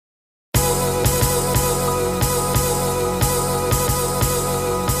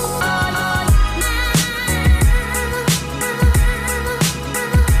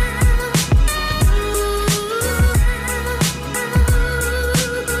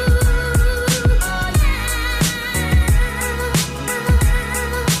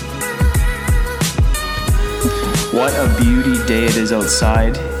What a beauty day it is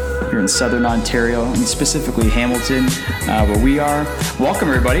outside here in southern Ontario, I mean specifically Hamilton, where we are. Welcome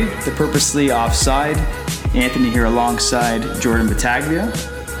everybody to Purposely Offside. Anthony here alongside Jordan Battaglia.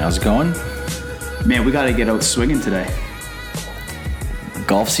 How's it going? Man, we got to get out swinging today.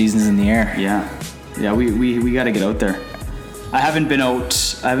 Golf season's in the air. Yeah, we got to get out there. I haven't been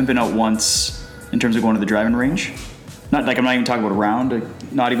out once in terms of going to the driving range. I'm not even talking about a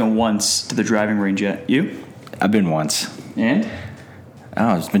round, not even once to the driving range yet. You? I've been once. And?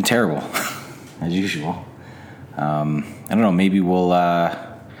 Oh, it's been terrible, as usual. I don't know. Maybe we'll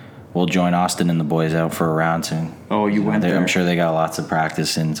join Austin and the boys out for a round soon. Oh, you went there? I'm sure they got lots of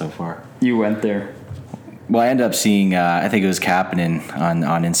practice in so far. You went there. Well, I ended up seeing. I think it was Kapanen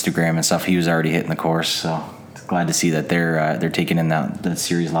on Instagram and stuff. He was already hitting the course, so glad to see that they're taking in that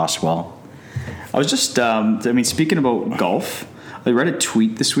series lost well. I was just, speaking about golf, I read a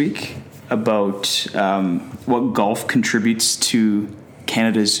tweet this week about what golf contributes to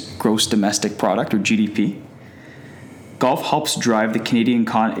Canada's gross domestic product, or GDP. Golf helps drive the Canadian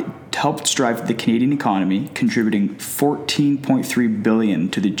economy, contributing $14.3 billion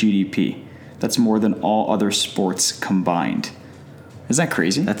to the GDP. That's more than all other sports combined. Isn't that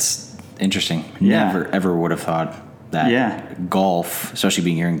crazy? That's interesting. Yeah. Never ever would have thought that golf, especially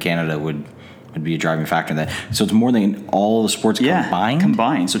being here in Canada, would be a driving factor in that. So it's more than all the sports combined?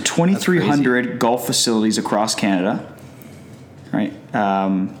 Combined. So 2,300 golf facilities across Canada. Right.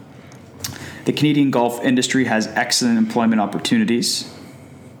 The Canadian golf industry has excellent employment opportunities.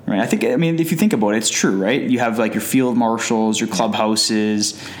 Right. If you think about it, it's true, right? You have like your field marshals, your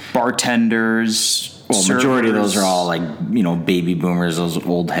clubhouses, bartenders. Well, servers. Majority of those are all like, baby boomers, those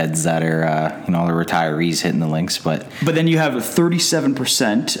old heads that are, the retirees hitting the links. But then you have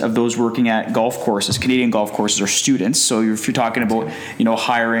 37% of those working at golf courses, Canadian golf courses, are students. So if you're talking about,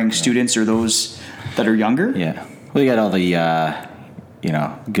 hiring students or those that are younger. Yeah. Well, you got all the,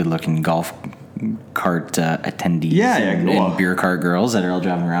 good-looking golf cart attendees and beer cart girls that are all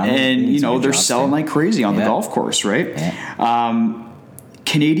driving around. And, they're selling like crazy on the golf course, right? Yeah.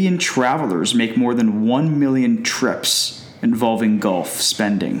 Canadian travelers make more than 1 million trips involving golf,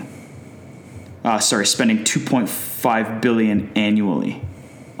 spending $2.5 billion annually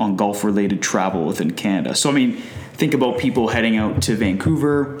on golf-related travel within Canada. So, think about people heading out to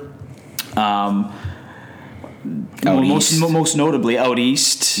Vancouver, most notably out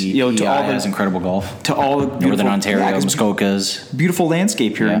east, to all has incredible golf. To all the Northern Ontario, Muskokas. Beautiful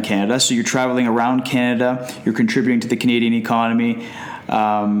landscape here in Canada. So you're traveling around Canada, you're contributing to the Canadian economy.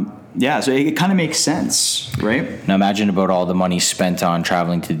 So it kind of makes sense, right? Now imagine about all the money spent on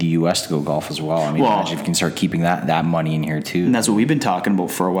traveling to the U.S. to go golf as well. Imagine if you can start keeping that money in here too. And that's what we've been talking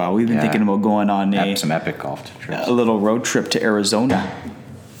about for a while. We've been thinking about going on some epic golf trips. A little road trip to Arizona.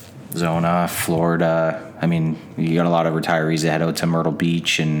 Zona, Florida. You got a lot of retirees that head out to Myrtle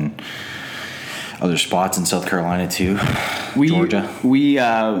Beach and other spots in South Carolina too. Georgia. We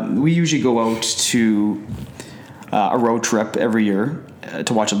usually go out to a road trip every year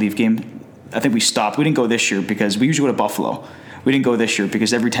to watch a Leaf game. I think we stopped. We didn't go this year because we usually go to Buffalo. We didn't go this year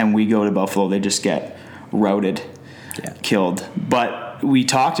because every time we go to Buffalo, they just get routed, killed. But we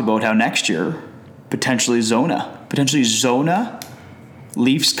talked about how next year, potentially Zona,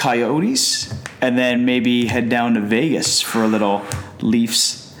 Leafs, Coyotes, and then maybe head down to Vegas for a little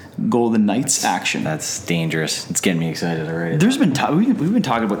Leafs Golden Knights action. That's dangerous. It's getting me excited already. There's been we've been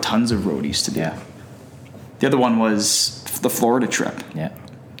talking about tons of roadies to do. Yeah. The other one was the Florida trip. Yeah.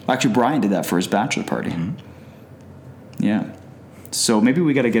 Actually, Brian did that for his bachelor party. Mm-hmm. Yeah. So maybe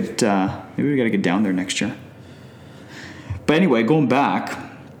we got to get down there next year. But anyway, going back,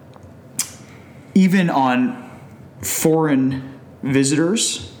 even on foreign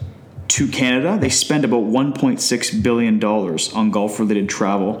visitors to Canada, they spend about $1.6 billion on golf-related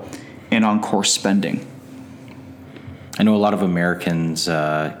travel and on course spending. I know a lot of Americans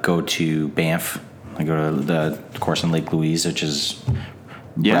go to Banff. They go to the course in Lake Louise, which is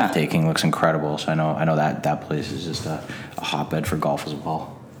breathtaking, looks incredible. So I know that place is just a hotbed for golf as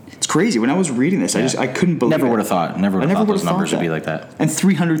well. It's crazy. When I was reading this, I couldn't believe it. Never would have thought those numbers would be like that. And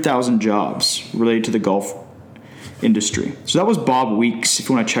 300,000 jobs related to the golf industry. So that was Bob Weeks. If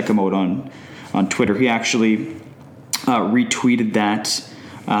you want to check him out on Twitter, he actually retweeted that.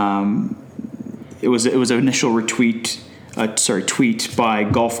 It was an initial tweet by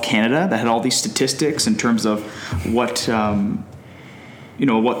Golf Canada that had all these statistics in terms of what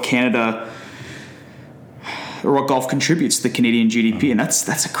Canada or what golf contributes to the Canadian GDP, and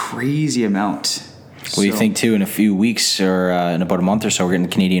that's a crazy amount. Well, you think too, in a few weeks or in about a month or so, we're getting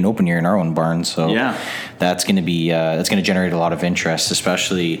the Canadian Open here in our own barn. So that's going to generate a lot of interest,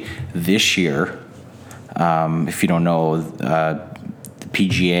 especially this year. If you don't know, the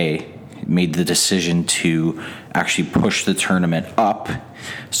PGA made the decision to actually push the tournament up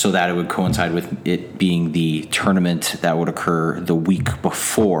so that it would coincide with it being the tournament that would occur the week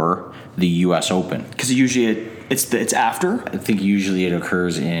before the U.S. Open. Because usually it's after? I think usually it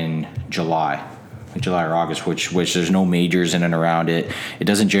occurs in July or August, which there's no majors in and around it. It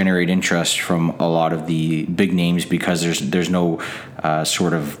doesn't generate interest from a lot of the big names because there's no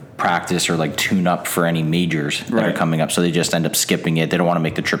sort of practice or like tune up for any majors that are coming up. So they just end up skipping it. They don't want to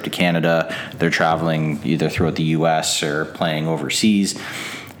make the trip to Canada. They're traveling either throughout the U.S. or playing overseas.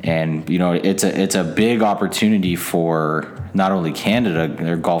 And, you know, it's a big opportunity for not only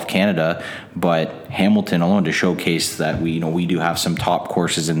Canada or Golf Canada, but Hamilton alone to showcase that we do have some top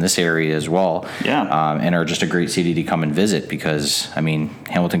courses in this area as well. Yeah. And are just a great city to come and visit because, I mean,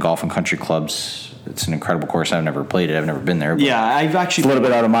 Hamilton Golf and Country Club's, it's an incredible course. I've never played it. I've never been there. Yeah, I've actually... a little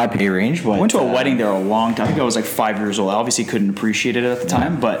bit out of my pay range. But I went to a wedding there a long time. I think I was like 5 years old. I obviously couldn't appreciate it at the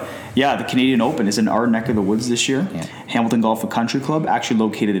time. But yeah, the Canadian Open is in our neck of the woods this year. Yeah. Hamilton Golf and Country Club, actually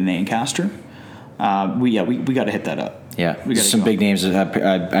located in Ancaster. We got to hit that up. Yeah, some big names.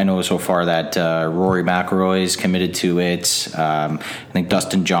 I know so far that Rory McIlroy's committed to it. I think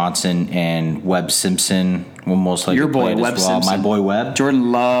Dustin Johnson and Webb Simpson will most likely play it as well. Simpson. My boy Webb.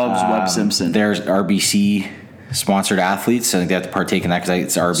 Jordan loves Webb Simpson. There's RBC sponsored athletes. I think they have to partake in that because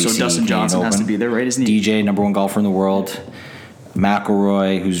it's RBC. So Dustin Johnson has to be there, right? Isn't he? DJ, number one golfer in the world.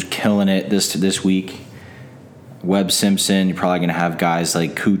 McIlroy, who's killing it this week. Webb Simpson. You're probably going to have guys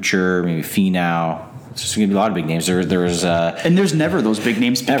like Kuchar, maybe Finau. It's just going to be a lot of big names. And there's never those big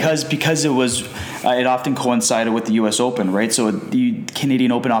names because it was it often coincided with the U.S. Open, right? So the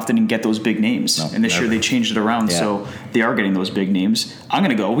Canadian Open often didn't get those big names, and this year they changed it around, so they are getting those big names. I'm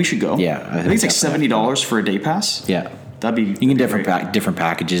going to go. We should go. Yeah, I think it's like $70 for a day pass. Yeah. That'd be. You can get different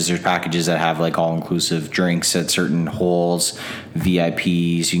packages. There's packages that have like all inclusive drinks at certain holes,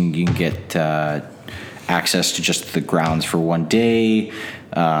 VIPs. You can get access to just the grounds for one day.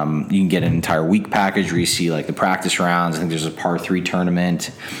 You can get an entire week package where you see like the practice rounds. I think there's a par 3 tournament,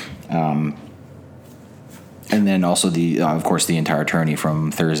 and then also of course the entire tourney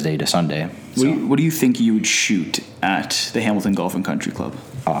from Thursday to Sunday. So. What do you think you would shoot at the Hamilton Golf and Country Club?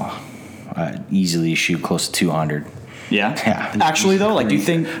 I'd easily shoot close to 200. Yeah. Actually, though, like, do you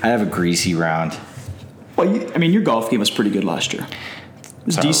think I have a greasy round? Well, your golf game was pretty good last year. It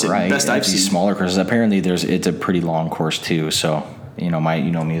was decent. Right. Best I've seen. Smaller courses. Apparently, it's a pretty long course too. So me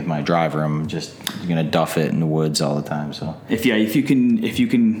with my driver, I'm just gonna duff it in the woods all the time. So if you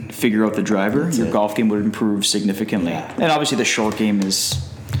can figure out the driver, your golf game would improve significantly. Yeah. And obviously, the short game it's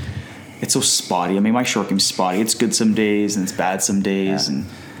so spotty. I mean, my short game's spotty. It's good some days and it's bad some days, and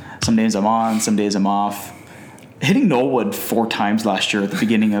some days I'm on, some days I'm off. Hitting Knollwood 4 times last year at the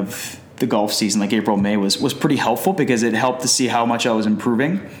beginning of the golf season, like April, May, was pretty helpful because it helped to see how much I was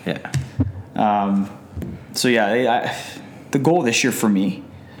improving. Yeah. The goal this year for me,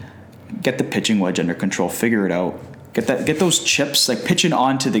 get the pitching wedge under control, figure it out, get those chips, like pitching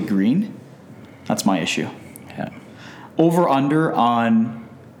onto the green. That's my issue. Yeah. Over under on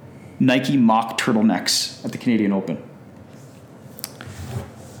Nike mock turtlenecks at the Canadian Open.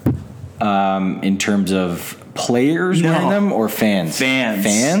 In terms of players wearing them or fans?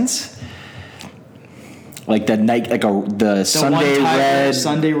 Fans? Like the Nike, the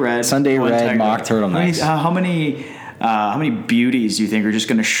Sunday red mock turtlenecks. How many beauties do you think are just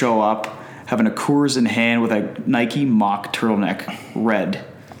going to show up having a Coors in hand with a Nike mock turtleneck red?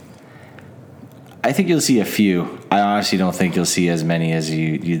 I think you'll see a few. I honestly don't think you'll see as many as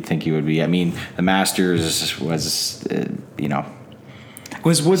you'd think you would be. I mean, the Masters was,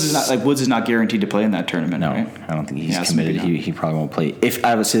 Woods is not guaranteed to play in that tournament. No, right? I don't think he's committed. He probably won't play. If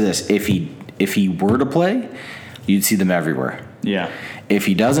I would say this, if he were to play, you'd see them everywhere. Yeah. If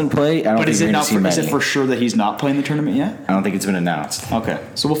he doesn't play, I don't think you're going to see many. Is it for sure that he's not playing the tournament yet? I don't think it's been announced. Okay,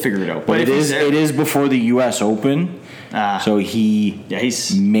 so we'll figure it out. But it is before the U.S. Open, so he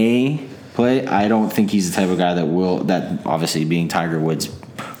may play. I don't think he's the type of guy that obviously being Tiger Woods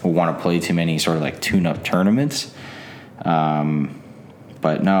will want to play too many sort of like tune-up tournaments.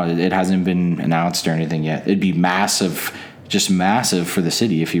 But no, it hasn't been announced or anything yet. It'd be massive, just massive for the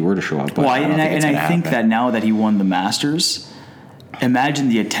city if he were to show up. But I think that now that he won the Masters, imagine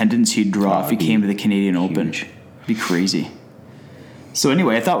the attendance he'd draw if he came to the Canadian Open. It'd be crazy. So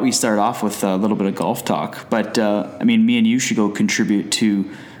anyway, I thought we'd start off with a little bit of golf talk. But, me and you should go contribute to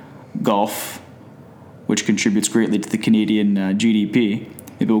golf, which contributes greatly to the Canadian GDP.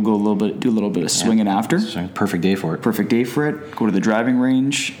 Maybe we'll do a little bit of swinging after. Perfect day for it. Go to the driving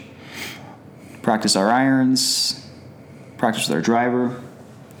range, practice our irons, practice with our driver,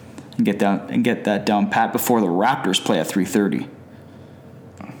 and get that down pat before the Raptors play at 3:30.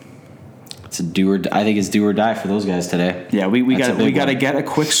 I think it's do or die for those guys today. Yeah, we got to get a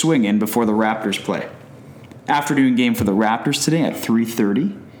quick swing in before the Raptors play. Afternoon game for the Raptors today at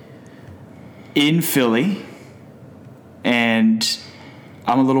 3:30 in Philly, and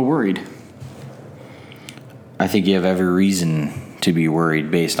I'm a little worried. I think you have every reason to be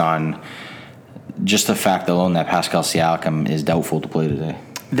worried based on just the fact alone that Pascal Siakam is doubtful to play today.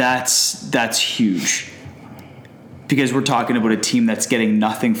 That's huge. Because we're talking about a team that's getting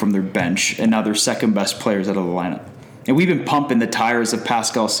nothing from their bench, and now their second best players out of the lineup. And we've been pumping the tires of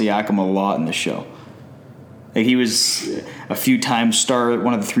Pascal Siakam a lot in the show. Like, he was a few times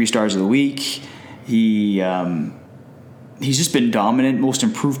one of the 3 stars of the week. He's just been dominant, most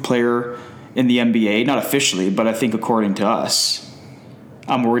improved player in the NBA. Not officially, but I think according to us.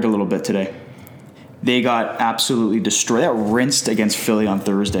 I'm worried a little bit today. They got absolutely destroyed. They got rinsed against Philly on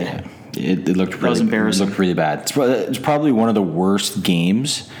Thursday. It looked really, embarrassing. It looked really bad. It's probably one of the worst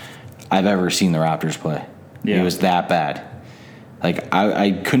games I've ever seen the Raptors play. Yeah. It was that bad. Like,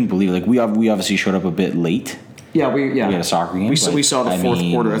 I couldn't believe it. Like, we obviously showed up a bit late. Yeah, we had a soccer game. We saw the fourth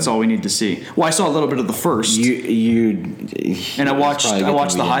quarter. That's all we need to see. Well, I saw a little bit of the first. And I watched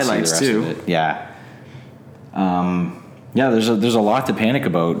the highlights too. Yeah. Yeah, there's a lot to panic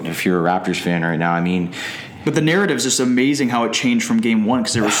about if you're a Raptors fan right now. I mean, but the narrative's just amazing how it changed from game one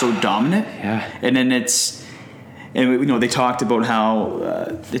because they were so dominant. Yeah. And then they talked about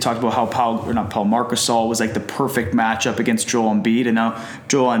how Paul Marc Gasol was like the perfect matchup against Joel Embiid, and now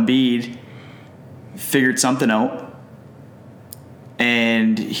Joel Embiid figured something out,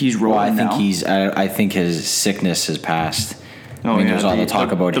 and he's rolling now. I think his sickness has passed. Oh, there's all the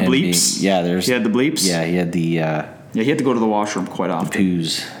talk about him bleeps. He had the bleeps. Yeah, he had the. He had to go to the washroom quite often.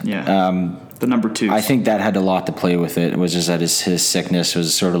 Poos. Yeah. The number 2. I think that had a lot to play with it. It was just that his sickness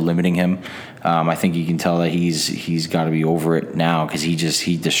was sort of limiting him. I think you can tell that he's got to be over it now because he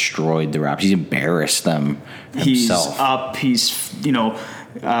destroyed the Raptors. He embarrassed them himself. He's up. He's doing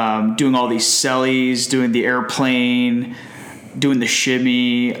all these sellies, doing the airplane, doing the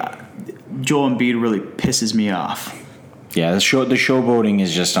shimmy. Joel Embiid really pisses me off. Yeah, the showboating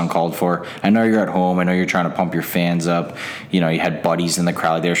is just uncalled for. I know you're at home. I know you're trying to pump your fans up. You had buddies in the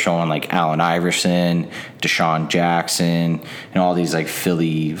crowd. They're showing like Allen Iverson, Deshaun Jackson, and all these like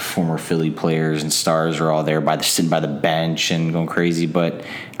former Philly players and stars are all there sitting by the bench and going crazy. But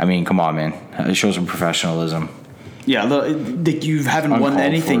I mean, come on, man, it shows some professionalism. Yeah, you haven't won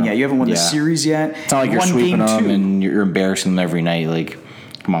anything yet. You haven't won the series yet. It's not like you're sweeping them and you're embarrassing them every night. Like,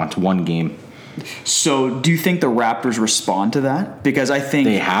 come on, it's one game. So, do you think the Raptors respond to that? Because I think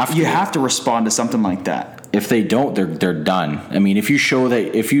they have to. You have to respond to something like that. If they don't, they're done. I mean, if you show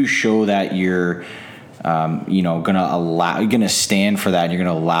that you're, gonna stand for that, and you're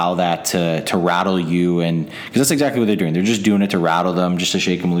gonna allow that to rattle you, and because that's exactly what they're doing. They're just doing it to rattle them, just to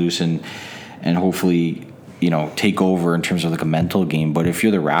shake them loose, and hopefully, take over in terms of like a mental game. But if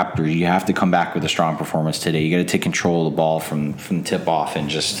you're the Raptors, you have to come back with a strong performance today. You got to take control of the ball from tip off and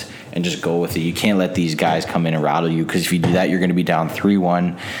just go with it. You can't let these guys come in and rattle you, because if you do that, you're going to be down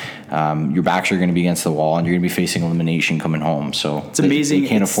 3-1. Your backs are going to be against the wall, and you're going to be facing elimination coming home. So it's amazing. They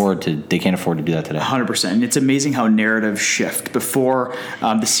can't afford to do that today. 100%. And it's amazing how narratives shift. Before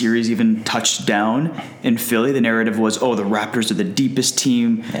the series even touched down in Philly, the narrative was, the Raptors are the deepest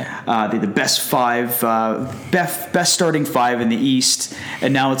team. Yeah. They're the best best starting 5 in the East.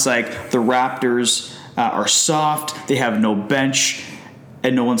 And now it's like the Raptors are soft. They have no bench,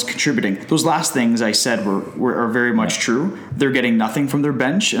 and no one's contributing. Those last things I said are very much true. They're getting nothing from their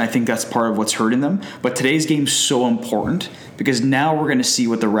bench, and I think that's part of what's hurting them. But today's game's so important because now we're going to see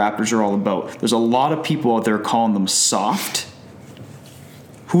what the Raptors are all about. There's a lot of people out there calling them soft.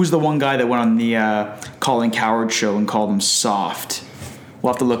 Who's the one guy that went on the Colin Cowherd show and called them soft?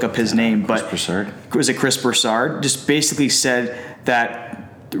 We'll have to look up his name. Chris Broussard. Was it Chris Broussard? Just basically said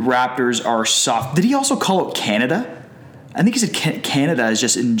that the Raptors are soft. Did he also call out Canada? I think he said Canada is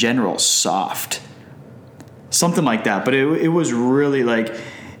just in general soft. Something like that. But it was really like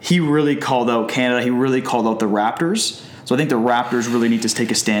he really called out Canada. He really called out the Raptors. So I think the Raptors really need to take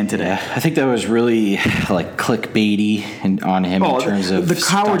a stand today. Yeah, I think that was really like clickbaity on him in terms of the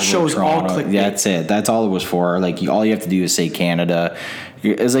Cowherd show is all clickbait. Yeah, that's it. That's all it was for. Like all you have to do is say Canada.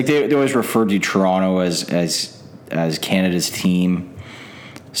 It's like they always refer to Toronto as Canada's team.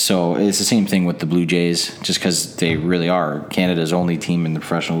 So it's the same thing with the Blue Jays, just because they really are Canada's only team in the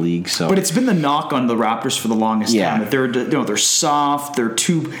professional league. So, but it's been the knock on the Raptors for the longest time that they're soft,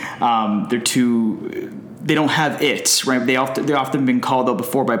 they don't have it, right? They've often been called out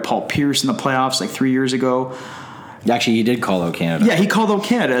before by Paul Pierce in the playoffs like 3 years ago. Actually, he did call out Canada. Yeah, he called out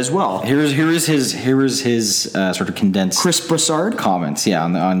Canada as well. Here is his sort of condensed Chris Broussard comments. Yeah,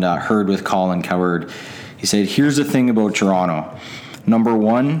 on Heard with Colin Cowherd. He said, "Here's the thing about Toronto. Number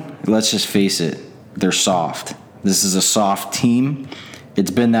one, let's just face it, they're soft. This is a soft team.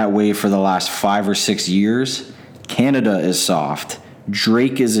 It's been that way for the last 5 or 6 years. Canada is soft.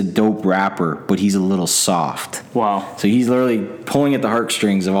 Drake is a dope rapper, but he's a little soft." Wow. So he's literally pulling at the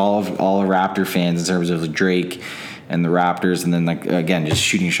heartstrings of all Raptor fans in terms of Drake and the Raptors, and then again just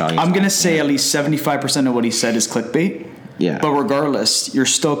shooting shots. I'm gonna say at least 75% of what he said is clickbait. Yeah. But regardless, you're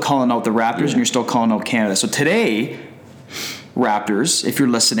still calling out the Raptors and you're still calling out Canada. So today, Raptors, if you're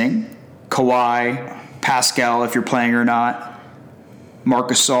listening, Kawhi, Pascal, if you're playing or not, Marc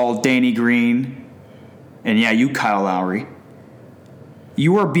Gasol, Danny Green, and yeah, you, Kyle Lowry,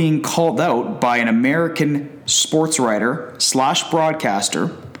 you are being called out by an American sports writer /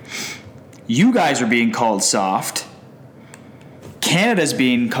 broadcaster. You guys are being called soft. Canada's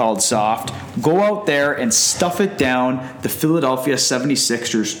being called soft. Go out there and stuff it down the Philadelphia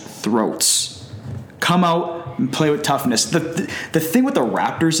 76ers' throats. Come out and play with toughness. The thing with the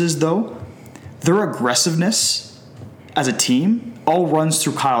Raptors is, though, their aggressiveness as a team all runs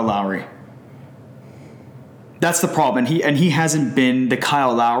through Kyle Lowry. That's the problem. And he hasn't been the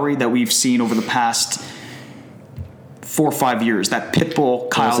Kyle Lowry that we've seen over the past 4 or 5 years. That pitbull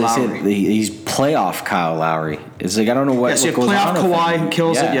Kyle Lowry. He's playoff Kyle Lowry. It's like, I don't know what. Yeah, so you have playoff Kawhi who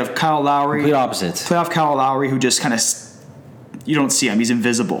kills it. You have Kyle Lowry. Complete opposites. Playoff Kyle Lowry who just kind of, you don't see him. He's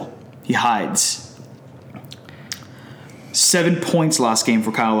invisible. He hides. 7 points last game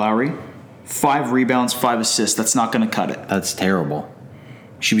for Kyle Lowry. 5 rebounds, 5 assists. That's not going to cut it. That's terrible.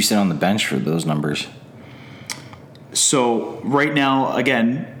 Should be sitting on the bench for those numbers. So right now,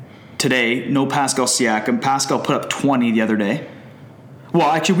 again, today, no Pascal Siakam. Pascal put up 20 the other day.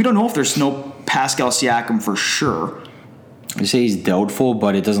 Well, actually, we don't know if there's no Pascal Siakam for sure. They say he's doubtful,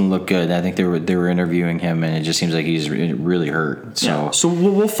 but it doesn't look good. I think they were interviewing him, and it just seems like he's really hurt. So, yeah. So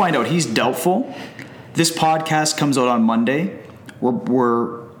we'll find out. He's doubtful. This podcast comes out on Monday.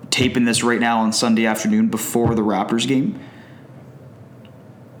 We're taping this right now on Sunday afternoon before the Raptors game.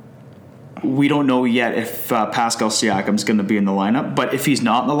 We don't know yet if Pascal Siakam's going to be in the lineup, but if he's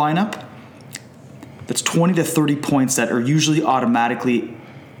not in the lineup, that's 20 to 30 points that are usually automatically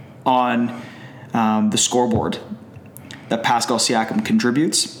on the scoreboard that Pascal Siakam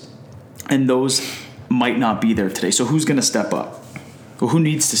contributes, and those might not be there today. So who's going to step up? Well, who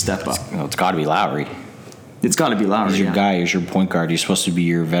needs to step up? Well, it's got to be Lowry. It's got to be Lowry. He's your guy. He's your point guard. He's supposed to be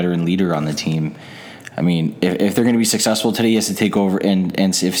your veteran leader on the team. I mean, if they're going to be successful today, he has to take over. And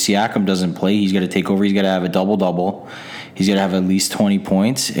if Siakam doesn't play, he's got to take over. He's got to have a double-double. He's got to have at least 20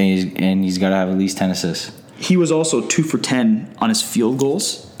 points, and he's got to have at least 10 assists. He was also 2 for 10 on his field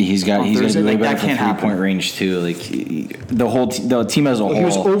goals. He's got to be way better from 3-point range too. Like the team as a whole. He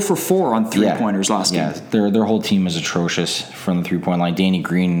was 0 for 4 on 3-pointers last game. Yeah, their whole team is atrocious from the 3-point line. Danny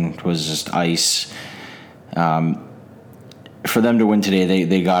Green was just ice. For them to win today,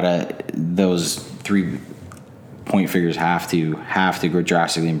 they gotta, those 3-point figures have to go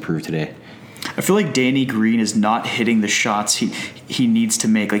drastically improve today. I feel like Danny Green is not hitting the shots he needs to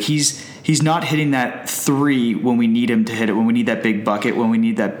make. Like he's not hitting that 3 when we need him to hit it. When we need that big bucket. When we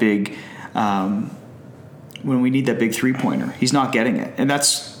need that big 3-pointer. He's not getting it, and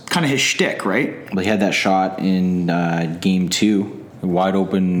that's kind of his shtick, right? Well, he had that shot in game 2. Wide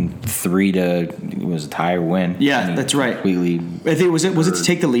open 3 to, it was a tie or win. Yeah, that's right. Completely. I think was it to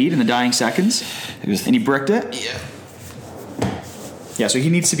take the lead in the dying seconds? And he bricked it. Yeah. So he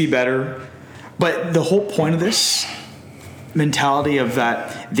needs to be better. But the whole point of this mentality of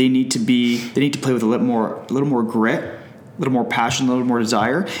that they need to play with a little more grit, a little more passion, a little more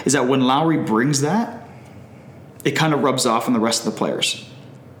desire, is that when Lowry brings that, it kind of rubs off on the rest of the players.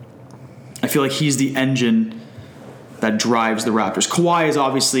 I feel like he's the engine that drives the Raptors. Kawhi is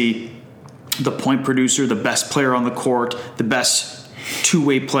obviously the point producer, the best player on the court, the best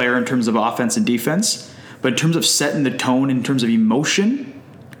two-way player in terms of offense and defense. But in terms of setting the tone, in terms of emotion,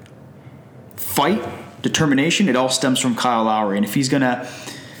 fight, determination, it all stems from Kyle Lowry. And if he's gonna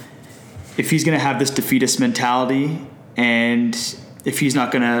have this defeatist mentality, and if he's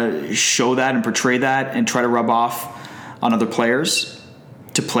not gonna show that and portray that and try to rub off on other players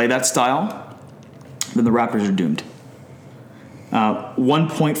to play that style, then the Raptors are doomed. 1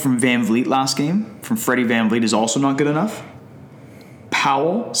 point from Van Vliet last game, from Freddie Van Vliet, is also not good enough.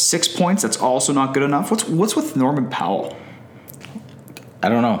 Powell, 6 points. That's also not good enough. What's with Norman Powell? I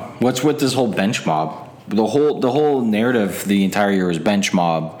don't know. What's with this whole bench mob? The whole narrative the entire year was bench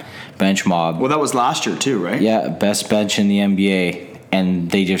mob. Well, that was last year too, right? Yeah, best bench in the NBA,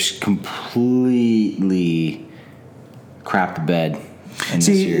 and they just completely crap the bed in the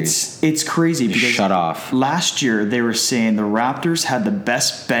series. It's crazy Just because shut off. Last year they were saying the Raptors had the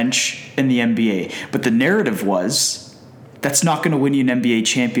best bench in the NBA, but the narrative was that's not going to win you an NBA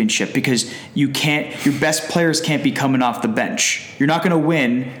championship because your best players can't be coming off the bench. You're not going to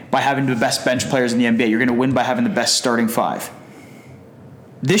win by having the best bench players in the NBA. You're going to win by having the best starting five.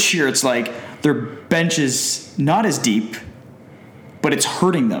 This year it's like their bench is not as deep, but it's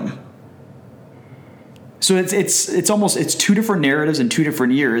hurting them. So it's almost two different narratives in 2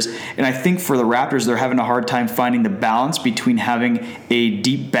 different years, and I think for the Raptors they're having a hard time finding the balance between having a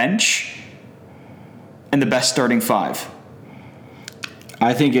deep bench and the best starting five.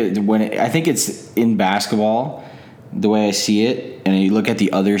 I think it's in basketball the way I see it, and you look at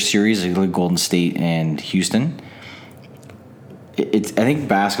the other series like Golden State and Houston. I think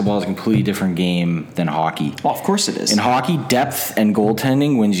basketball is a completely different game than hockey. Well, of course it is. In hockey, depth and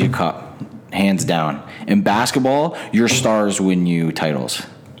goaltending wins you a cup, hands down. In basketball, your stars win you titles.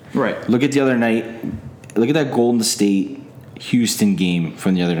 Right. Look at the other night. Look at that Golden State Houston game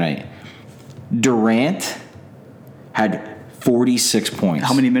from the other night. Durant had 46 points.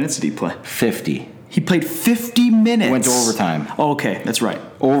 How many minutes did he play? 50. He played 50 minutes. Went to overtime. Oh, okay, that's right.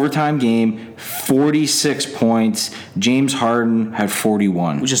 Overtime game, 46 points. James Harden had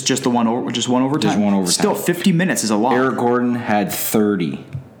 41. Just one overtime. Just one overtime. Still, 50 minutes is a lot. Eric Gordon had 30.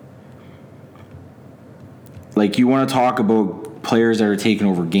 Like, you want to talk about players that are taking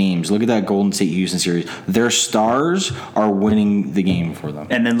over games. Look at that Golden State Houston series. Their stars are winning the game for them.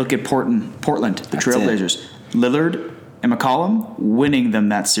 And then look at Portland, the Trailblazers. Lillard and McCollum winning them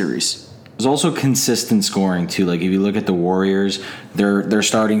that series. There's also consistent scoring too. Like if you look at the Warriors, their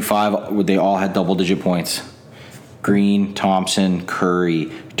starting five, they all had double-digit points. Green, Thompson,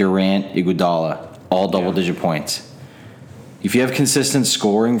 Curry, Durant, Iguodala, all double-digit points. If you have consistent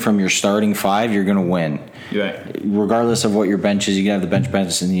scoring from your starting five, you're going to win. Right. Regardless of what your bench is, you can have the bench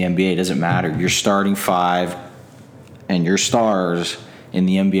in the NBA. It doesn't matter. Your starting five and your stars in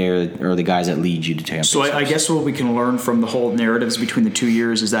the NBA are the guys that lead you to championships. So I guess what we can learn from the whole narratives between the 2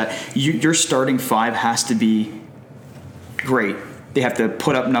 years is that your starting five has to be great. They have to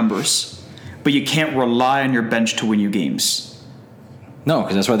put up numbers, but you can't rely on your bench to win you games. No,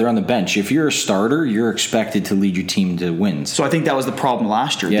 because that's why they're on the bench. If you're a starter, you're expected to lead your team to wins. So I think that was the problem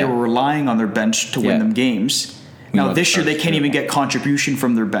last year. Yeah. They were relying on their bench to win them games. Now this year they can't even get contribution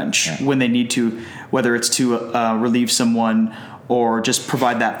from their bench when they need to, whether it's to relieve someone or just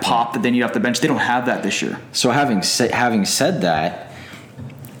provide that pop that they need off the bench. They don't have that this year. So having said that,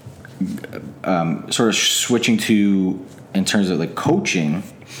 sort of switching to, in terms of like coaching,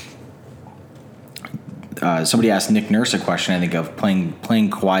 somebody asked Nick Nurse a question, I think, of playing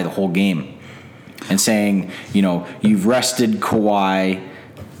Kawhi the whole game and saying, you've rested Kawhi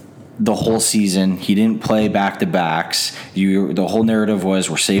the whole season. He didn't play back-to-backs. The whole narrative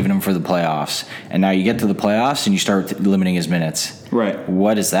was we're saving him for the playoffs. And now you get to the playoffs and you start limiting his minutes. Right.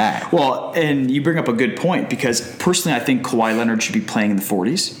 What is that? Well, and you bring up a good point because personally I think Kawhi Leonard should be playing in the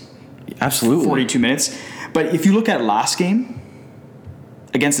 40s. Absolutely. 42 minutes. But if you look at last game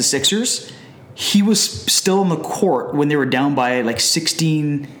against the Sixers, he was still on the court when they were down by like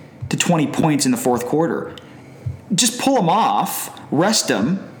 16 to 20 points in the fourth quarter. Just pull him off, rest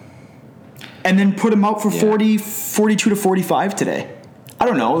him, and then put him out for 42 to 45 today. I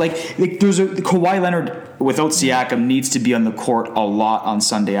don't know. Like there's Kawhi Leonard without Siakam needs to be on the court a lot on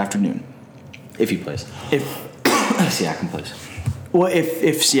Sunday afternoon. If he plays. If Siakam plays. Well,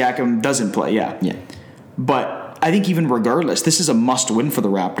 if Siakam doesn't play, yeah. But I think even regardless, this is a must-win for the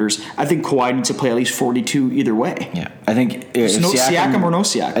Raptors. I think Kawhi needs to play at least 42 either way. Yeah, I think if Siakam or no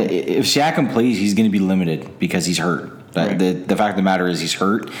Siakam. If Siakam plays, he's going to be limited because he's hurt. Right. The fact of the matter is he's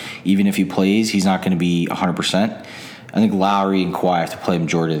hurt. Even if he plays, he's not going to be 100%. I think Lowry and Kawhi have to play the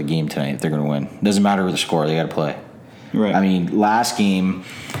majority of the game tonight if they're going to win. It doesn't matter with the score. They got to play. Right. I mean, last game,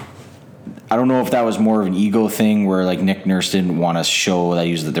 I don't know if that was more of an ego thing where like Nick Nurse didn't want to show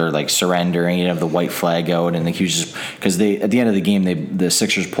that they're like surrendering, have the white flag out, and he was just because at the end of the game the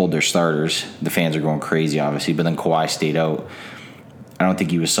Sixers pulled their starters. The fans are going crazy, obviously, but then Kawhi stayed out. I don't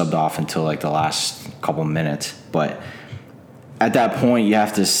think he was subbed off until like the last couple minutes, but at that point you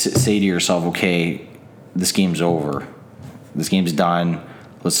have to say to yourself, okay, this game's over. This game's done.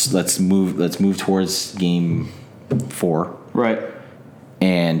 Let's move towards game 4. Right.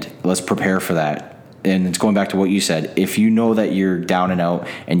 And let's prepare for that. And it's going back to what you said. If you know that you're down and out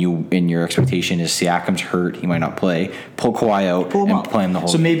and your expectation is Siakam's hurt, he might not play, pull Kawhi out and play him the whole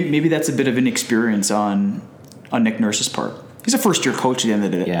game. So maybe that's a bit of inexperience on Nick Nurse's part. He's a first-year coach at the end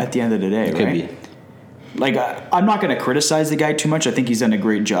of the day, it right? Could be. Like, I'm not going to criticize the guy too much. I think he's done a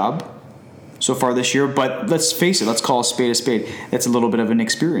great job. so far this year. But let's face it, let's call a spade a spade. It's a little bit of an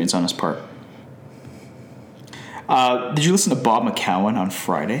experience on his part. Did you listen to Bob McCown on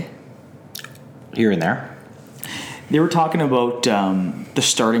Friday? Here and there. They were talking about the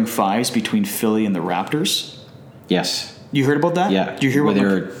starting fives between Philly and the Raptors. Yes. You heard about that? Yeah. Did you hear where what they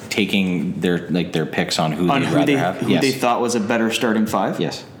were taking their picks on who they'd rather have? Who they thought was a better starting five?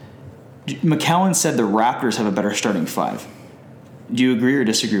 Yes. McCowan said the Raptors have a better starting five. Do you agree or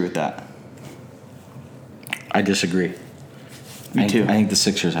disagree with that? I disagree. Me too. I think the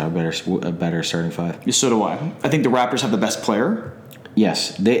Sixers have a better starting five. So do I. I think the Raptors have the best player.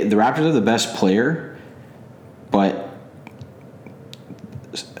 Yes, the Raptors have the best player, but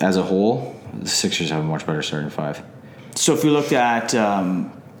as a whole, the Sixers have a much better starting five. So if you look at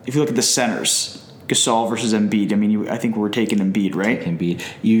the centers, Gasol versus Embiid. I mean, I think we're taking Embiid, right? Embiid.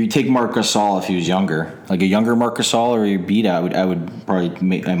 You take Marc Gasol if he was younger, like a younger Marc Gasol or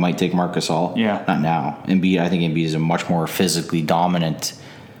Embiid. I might take Marc Gasol. Yeah. Not now. Embiid. I think Embiid is a much more physically dominant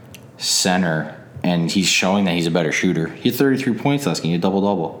center, and he's showing that he's a better shooter. He had 33 points last game. He had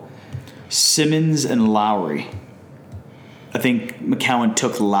double-double. Simmons and Lowry. I think McCowan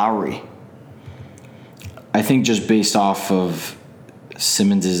took Lowry. I think just based off of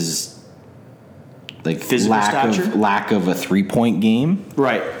Simmons's physical stature? lack of a 3-point game,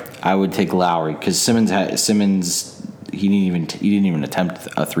 right? I would take Lowry because Simmons he didn't even attempt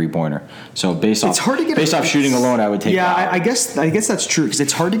a 3-pointer. So based off shooting alone, I would take. Yeah, Lowry. I guess that's true because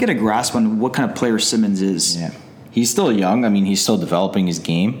it's hard to get a grasp on what kind of player Simmons is. Yeah, he's still young. I mean, he's still developing his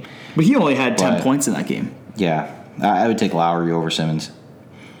game. But he only had 10 points in that game. Yeah, I would take Lowry over Simmons.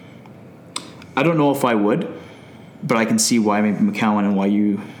 I don't know if I would, but I can see why maybe McCowan and why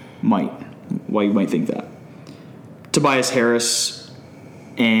you might think that. Tobias Harris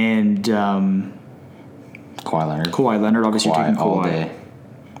and Kawhi Leonard. Obviously, you're taking Kawhi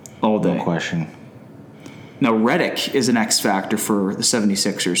all day. No question. Now, Redick is an X factor for the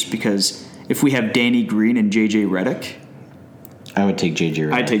 76ers because if we have Danny Green and J.J. Redick, I would take J.J.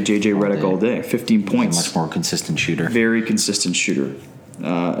 Redick. I'd take J.J. Redick all day. 15 points. He's a much more consistent shooter. Very consistent shooter.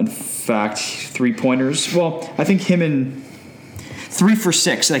 In fact, 3-pointers. Well, I think him and 3 for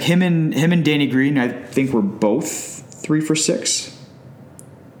 6. Like him and Danny Green, I think were both 3 for 6.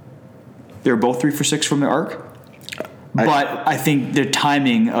 They were both 3 for 6 from the arc. But I think the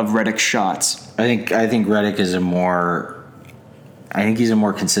timing of Redick's shots. I think Redick is he's a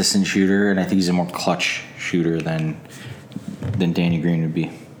more consistent shooter, and I think he's a more clutch shooter than Danny Green would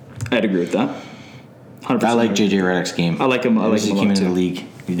be. I'd agree with that. 100%. I like JJ Redick's game. I like him. He came into the league.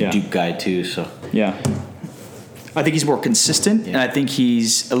 He's a Duke guy too, so yeah. I think he's more consistent, and I think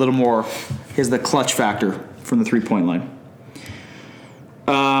he's a little more. He has the clutch factor from the 3-point line.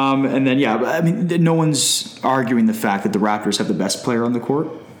 And then I mean, no one's arguing the fact that the Raptors have the best player on the court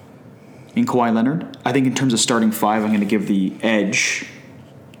in Kawhi Leonard. I think in terms of starting five, I'm going to give the edge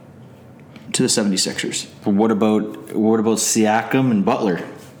to the 76ers. But what about Siakam and Butler?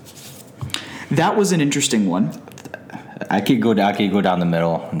 That was an interesting one. I could go down the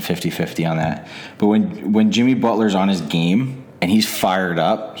middle and 50-50 on that. But when Jimmy Butler's on his game and he's fired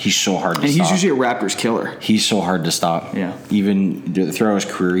up, he's so hard to stop. And he's usually a Raptors killer. He's so hard to stop. Yeah. Even throughout his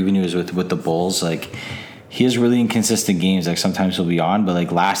career, even he was with the Bulls, like he has really inconsistent games. Like sometimes he'll be on, but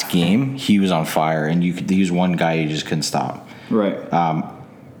like last game he was on fire, and he was one guy you just couldn't stop. Right.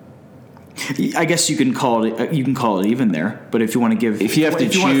 I guess you can call it. You can call it even there. But if you want to give, if you want to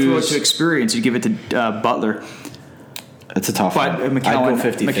throw it to experience, you give it to Butler. It's a tough one. But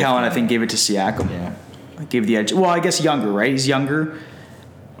McCowan, I think, gave it to Siakam. Yeah, gave the edge. Well, I guess younger, right? He's younger.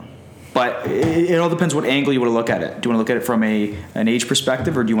 But it all depends what angle you want to look at it. Do you want to look at it from an age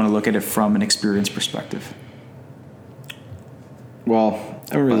perspective, or do you want to look at it from an experience perspective? Well,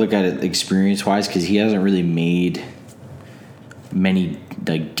 I don't really look at it experience-wise because he hasn't really made many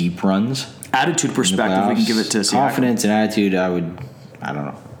like deep runs. Attitude perspective, we can give it to Siakam. Confidence and attitude, I don't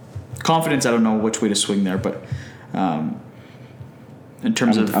know. Confidence, I don't know which way to swing there, but in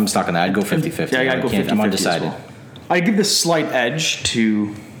terms of... I'm stuck on that. I'd go 50-50. Yeah, I'd go 50-50 I'm undecided. as well. I'd give the slight edge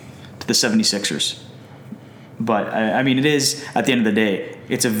to the 76ers. But, I mean, it is, at the end of the day,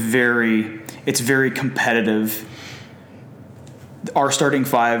 it's very competitive. Our starting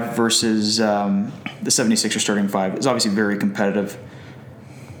five versus the 76ers starting five is obviously very competitive.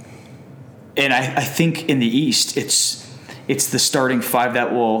 And I think in the East, it's the starting five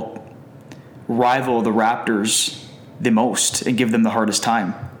that will rival the Raptors the most and give them the hardest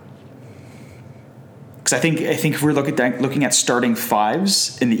time. Because I think if we're looking at starting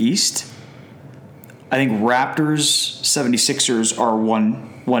fives in the East, I think Raptors, 76ers are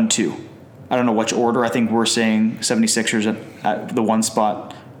 1-2. I don't know which order. I think we're saying 76ers at the 1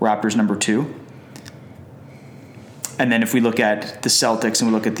 spot, Raptors number 2. And then if we look at the Celtics and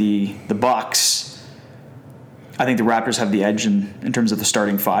we look at the Bucks, I think the Raptors have the edge in terms of the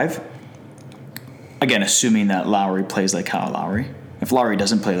starting 5. Again, assuming that Lowry plays like Kyle Lowry. If Lowry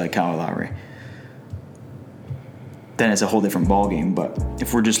doesn't play like Kyle Lowry, then it's a whole different ballgame. But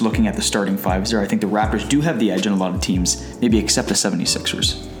if we're just looking at the starting 5s there, I think the Raptors do have the edge in a lot of teams, maybe except the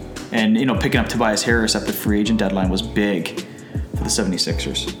 76ers. And, picking up Tobias Harris at the free agent deadline was big for the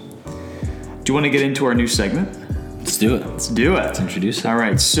 76ers. Do you want to get into our new segment? Let's do it. Let's introduce it. All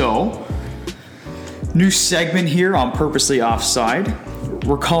right, so new segment here on Purposely Offside.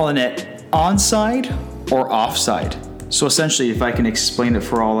 We're calling it Onside or Offside. So essentially, if I can explain it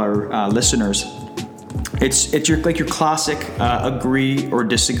for all our listeners, it's your classic agree or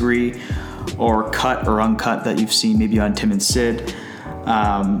disagree or cut or uncut that you've seen maybe on Tim and Sid.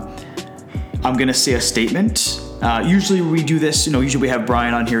 I'm going to say a statement. Usually we do this, usually we have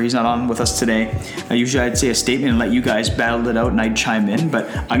Brian on here. He's not on with us today. Usually I'd say a statement and let you guys battle it out and I'd chime in. But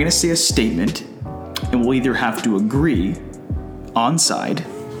I'm going to say a statement and we'll either have to agree onside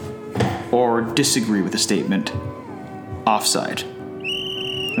or disagree with the statement offside.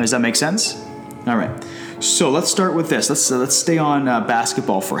 Does that make sense? All right. So let's start with this. Let's stay on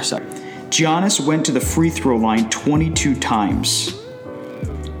basketball for a second. Giannis went to the free throw line 22 times.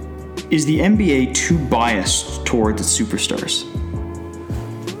 Is the NBA too biased towards its superstars?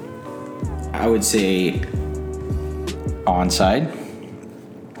 I would say onside,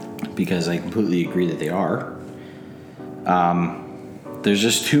 because I completely agree that they are. There's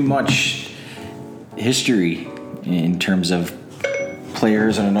just too much history in terms of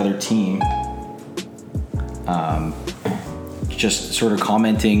players on another team just sort of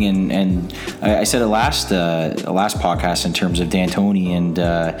commenting and I said it last podcast in terms of D'Antoni and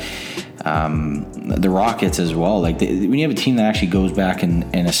the Rockets as well. Like when you have a team that actually goes back and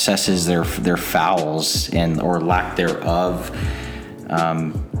assesses their fouls and or lack thereof,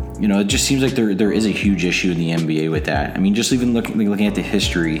 it just seems like there is a huge issue in the NBA with that. I mean, just even looking at the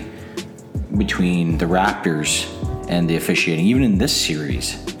history between the Raptors and the officiating, even in this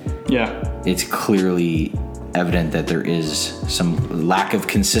series, it's clearly evident that there is some lack of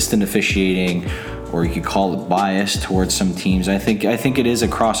consistent officiating, or you could call it bias towards some teams. I think it is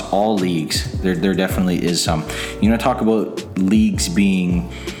across all leagues. There definitely is some. Talk about leagues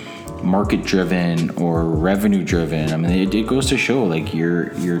being market driven or revenue driven. I mean, it goes to show like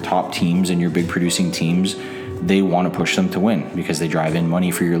your top teams and your big producing teams, they want to push them to win because they drive in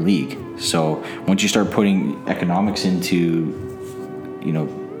money for your league. So once you start putting economics into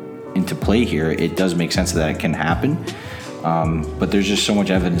play here, it does make sense that it can happen. But there's just so much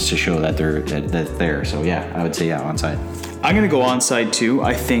evidence to show that they're there. So yeah, I would say onside. I'm going to go onside too.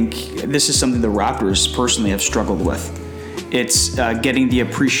 I think this is something the Raptors personally have struggled with. It's getting the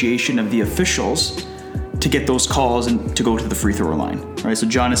appreciation of the officials to get those calls and to go to the free throw line. Right. So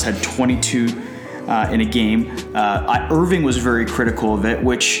Giannis had 22 in a game. Irving was very critical of it,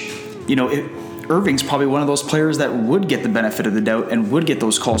 which Irving's probably one of those players that would get the benefit of the doubt and would get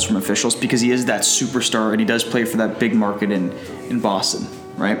those calls from officials because he is that superstar and he does play for that big market in Boston,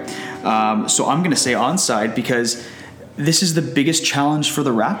 right? So I'm going to say onside because this is the biggest challenge for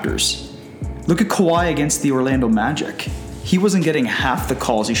the Raptors. Look at Kawhi against the Orlando Magic. He wasn't getting half the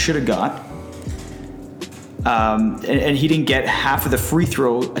calls he should have got. And he didn't get half of the free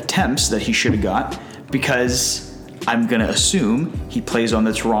throw attempts that he should have got because I'm going to assume he plays on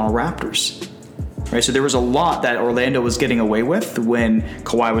the Toronto Raptors. Right, so there was a lot that Orlando was getting away with when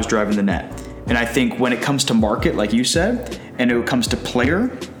Kawhi was driving the net. And I think when it comes to market, like you said, and it comes to player,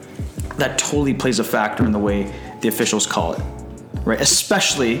 that totally plays a factor in the way the officials call it, right?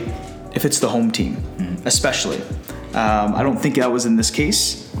 Especially if it's the home team, especially. I don't think that was in this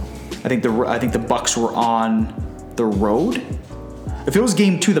case. I think the Bucks were on the road. If it was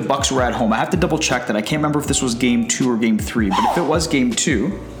game 2, the Bucks were at home. I have to double check that. I can't remember if this was game 2 or game 3, but if it was game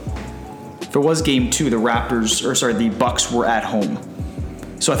 2, the Bucks were at home.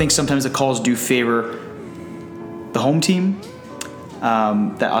 So I think sometimes the calls do favor the home team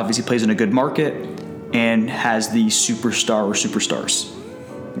that obviously plays in a good market and has the superstar or superstars.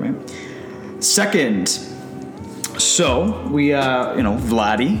 Right? Second, so we,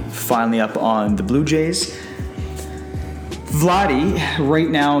 Vladdy finally up on the Blue Jays. Vladdy, right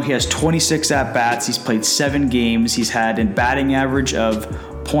now, he has 26 at-bats. He's played 7 games. He's had a batting average of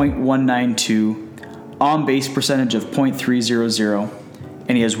 .192, on-base percentage of .300,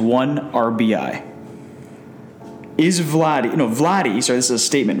 and he has 1 RBI. Is Vladdy, this is a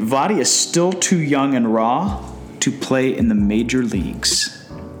statement, Vladdy is still too young and raw to play in the major leagues.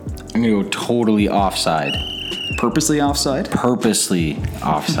 I'm going to go totally offside. Purposely offside? Purposely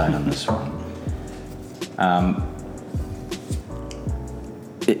offside on this one.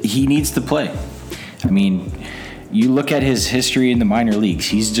 He needs to play. I mean, you look at his history in the minor leagues.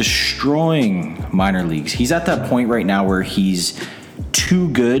 He's destroying minor leagues. He's at that point right now where he's too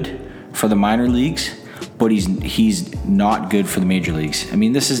good for the minor leagues, but he's not good for the major leagues. I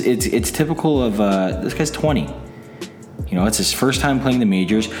mean, it's typical of this guy's 20. You know, it's his first time playing the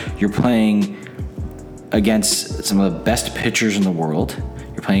majors. You're playing against some of the best pitchers in the world.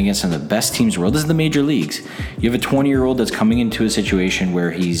 You're playing against some of the best teams in the world. This is the major leagues. You have a 20-year-old that's coming into a situation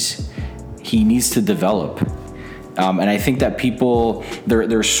where he needs to develop. And I think that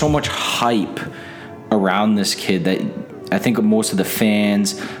there's so much hype around this kid that I think most of the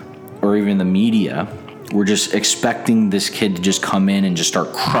fans or even the media were just expecting this kid to just come in and just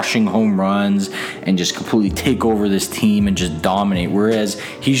start crushing home runs and just completely take over this team and just dominate. Whereas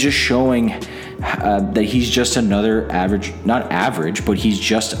he's just showing that he's just another but he's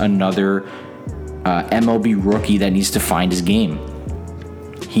just another MLB rookie that needs to find his game.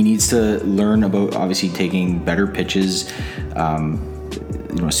 He needs to learn about obviously taking better pitches,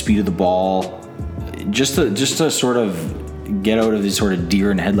 speed of the ball, just to sort of get out of this sort of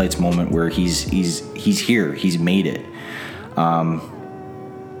deer in headlights moment where he's here, he's made it.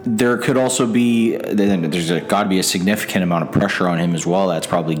 There could also be there's got to be a significant amount of pressure on him as well. That's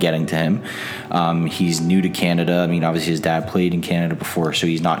probably getting to him. He's new to Canada. I mean, obviously his dad played in Canada before, so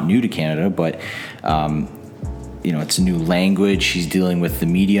he's not new to Canada, but. It's a new language. He's dealing with the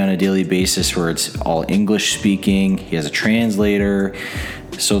media on a daily basis where it's all English speaking. He has a translator.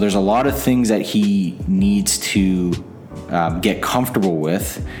 So there's a lot of things that he needs to get comfortable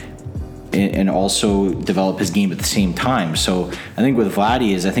with and also develop his game at the same time. So I think with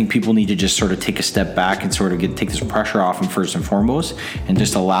Vladdy I think people need to just sort of take a step back and sort of take this pressure off him first and foremost and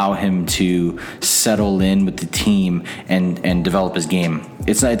just allow him to settle in with the team and develop his game.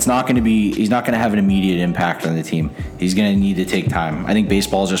 He's not going to have an immediate impact on the team. He's going to need to take time. I think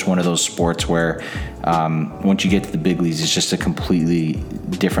baseball is just one of those sports where once you get to the big leagues, it's just a completely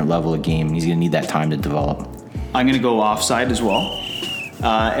different level of game. He's going to need that time to develop. I'm going to go offside as well.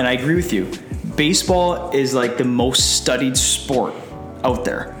 And I agree with you. Baseball is like the most studied sport out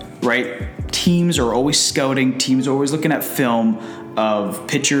there, right? Teams are always scouting. Teams are always looking at film of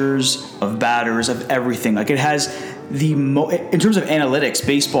pitchers, of batters, of everything. Like it has in terms of analytics,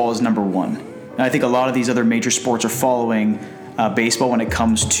 baseball is number one. And I think a lot of these other major sports are following baseball when it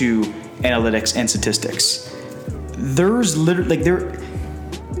comes to analytics and statistics. There's literally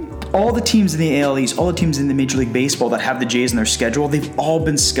all the teams in the AL East, all the teams in the Major League Baseball that have the Jays in their schedule, they've all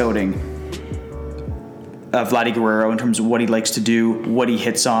been scouting Vladdy Guerrero in terms of what he likes to do, what he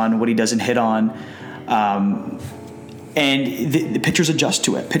hits on, what he doesn't hit on. And the pitchers adjust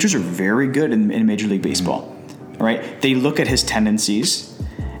to it. Pitchers are very good in Major League Baseball, right? They look at his tendencies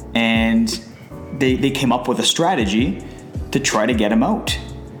and they came up with a strategy to try to get him out.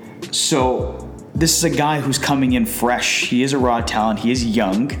 So this is a guy who's coming in fresh. He is a raw talent. He is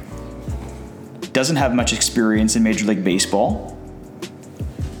young. Doesn't have much experience in Major League Baseball,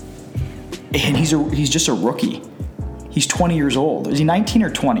 and he's just a rookie. He's 20 years old. Is he 19 or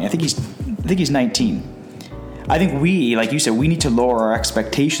 20? I think he's 19. I think we, like you said, we need to lower our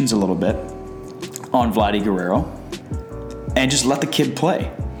expectations a little bit on Vladdy Guerrero and just let the kid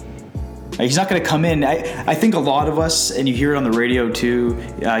play. He's not going to come in. I think a lot of us, and you hear it on the radio too,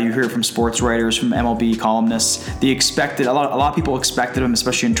 you hear it from sports writers, from MLB columnists, a lot of people expected him,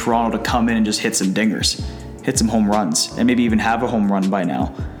 especially in Toronto, to come in and just hit some dingers, hit some home runs, and maybe even have a home run by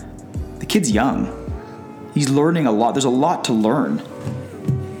now. The kid's young. He's learning a lot. There's a lot to learn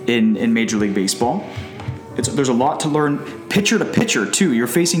in Major League Baseball. There's a lot to learn pitcher to pitcher too. You're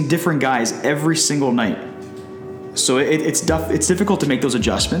facing different guys every single night. So it's difficult to make those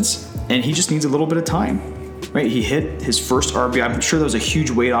adjustments, and he just needs a little bit of time, right? He hit his first RBI. I'm sure there was a huge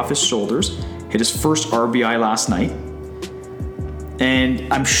weight off his shoulders. Hit his first RBI last night.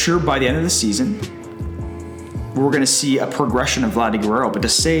 And I'm sure by the end of the season, we're going to see a progression of Vladdy Guerrero. But to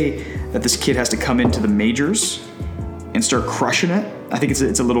say that this kid has to come into the majors and start crushing it, I think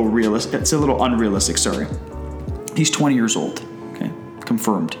it's a little realistic. It's a little unrealistic, sorry. He's 20 years old, okay?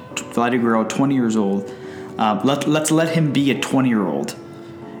 Confirmed. Vladdy Guerrero, 20 years old. Let's let him be a 20-year-old,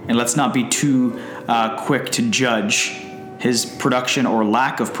 and let's not be too quick to judge his production or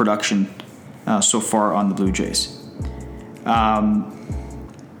lack of production so far on the Blue Jays.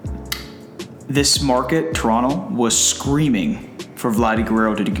 This market, Toronto, was screaming for Vladdy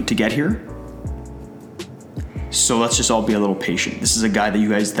Guerrero to get here. So let's just all be a little patient. This is a guy that you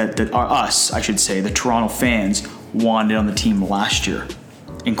guys, that are us, I should say, the Toronto fans wanted on the team last year.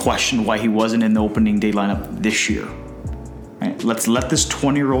 and questioned why he wasn't in the opening day lineup this year. Right? Let's let this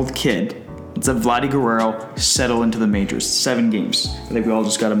 20-year-old kid, let's let Vladdy Guerrero settle into the majors. 7 games. I think we all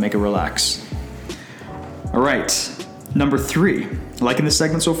just got to make it relax. All right, number 3. Liking this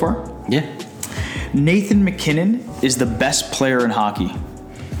segment so far? Yeah. Nathan MacKinnon is the best player in hockey.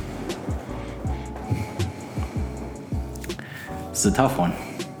 It's a tough one.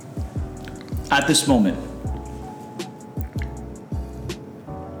 At this moment.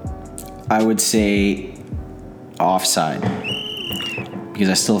 I would say offside. Because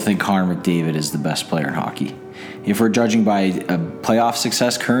I still think Connor McDavid is the best player in hockey. If we're judging by a playoff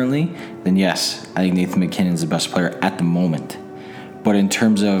success currently, then yes, I think Nathan MacKinnon is the best player at the moment. But in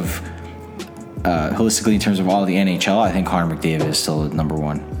terms of, holistically, in terms of all of the NHL, I think Connor McDavid is still number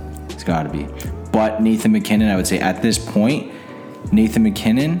 1. It's got to be. But Nathan MacKinnon, I would say at this point, Nathan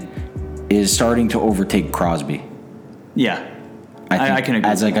MacKinnon is starting to overtake Crosby. Yeah. I can agree.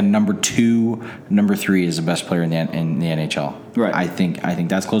 As like a number 2, number 3 is the best player in the NHL. Right. I think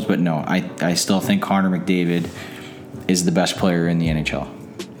that's close, but no, I still think Connor McDavid is the best player in the NHL.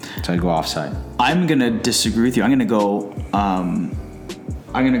 So I'd go offside. I'm gonna disagree with you. I'm gonna go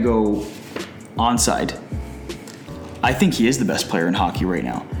onside. I think he is the best player in hockey right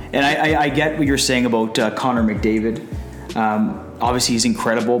now, and I get what you're saying about Connor McDavid. Obviously, he's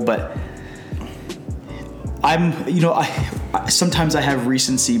incredible, but sometimes I have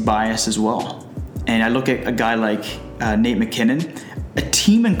recency bias as well. And I look at a guy like Nate MacKinnon, a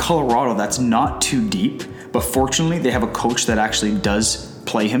team in Colorado that's not too deep, but fortunately they have a coach that actually does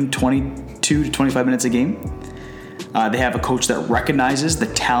play him 22 to 25 minutes a game. They have a coach that recognizes the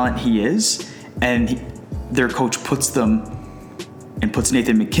talent he is, and their coach puts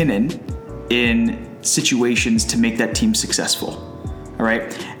Nathan MacKinnon in situations to make that team successful. All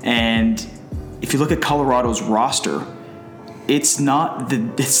right? And if you look at Colorado's roster, it's not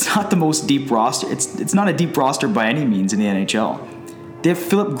the most deep roster. It's not a deep roster by any means in the NHL. They have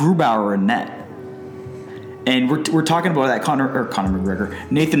Philip Grubauer in net, and we're talking about that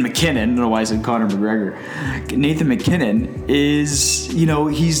Nathan MacKinnon. I don't know why I said Connor McGregor. Nathan MacKinnon is,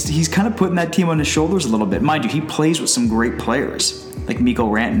 he's kind of putting that team on his shoulders a little bit. Mind you, he plays with some great players like Mikko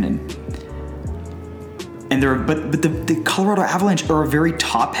Rantanen, and the Colorado Avalanche are a very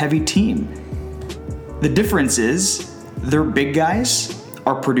top-heavy team. The difference is their big guys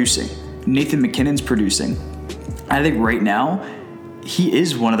are producing. Nathan MacKinnon's producing. I think right now, he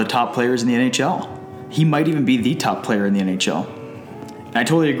is one of the top players in the NHL. He might even be the top player in the NHL. And I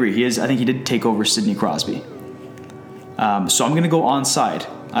totally agree. He is. I think he did take over Sidney Crosby. So I'm going to go onside.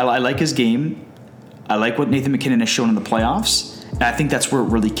 I like his game. I like what Nathan MacKinnon has shown in the playoffs. And I think that's where it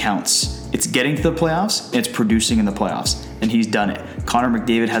really counts. It's getting to the playoffs, and it's producing in the playoffs. And he's done it. Connor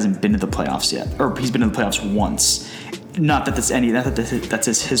McDavid hasn't been to the playoffs yet. Or he's been to the playoffs once. Not that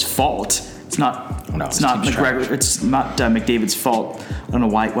that's his fault. It's not. No, it's not McGregor. It's not McDavid's fault. I don't know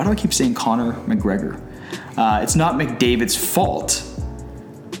why. Why do I keep saying Connor McGregor? It's not McDavid's fault.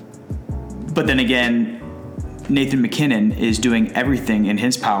 But then again, Nathan MacKinnon is doing everything in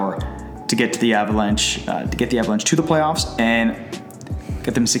his power to get to the Avalanche, to the playoffs and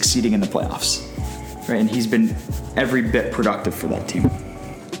get them succeeding in the playoffs. Right, and he's been every bit productive for that team.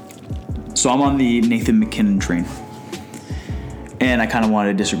 So I'm on the Nathan MacKinnon train. And I kind of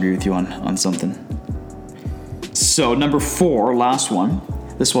wanted to disagree with you on something. So number 4, last one.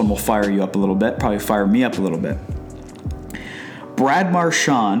 This one will fire you up a little bit, probably fire me up a little bit. Brad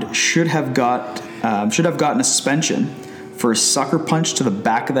Marchand should have gotten a suspension for a sucker punch to the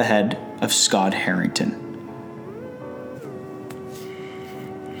back of the head of Scott Harrington.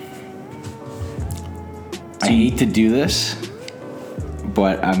 I hate to do this,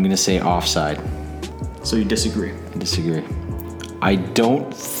 but I'm going to say offside. So you disagree? I disagree. I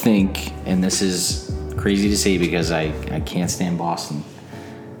don't think, and this is crazy to say because I can't stand Boston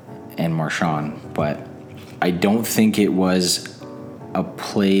and Marchand, but I don't think it was a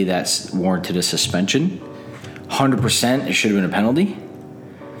play that's warranted a suspension. 100% it should have been a penalty,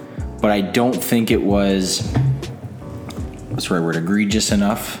 but I don't think it was, what's the right word, egregious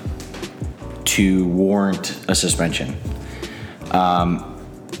enough to warrant a suspension.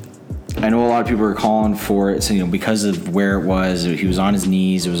 I know a lot of people are calling for it, so, because of where it was, he was on his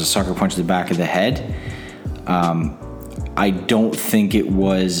knees, it was a sucker punch to the back of the head. I don't think it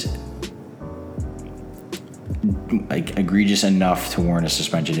was egregious enough to warrant a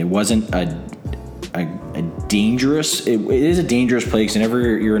suspension. It wasn't a dangerous. It is a dangerous play because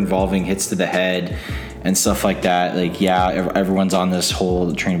whenever you're involving hits to the head and stuff like that, everyone's on this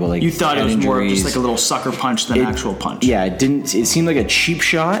whole train about you thought it was injuries. More just like a little sucker punch than an actual punch. Yeah, it didn't. It seemed like a cheap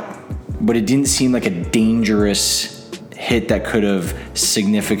shot, but it didn't seem like a dangerous hit that could have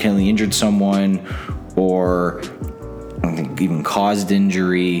significantly injured someone or I don't think even caused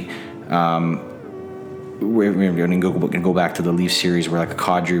injury. We're going to go back to the Leaf series where like a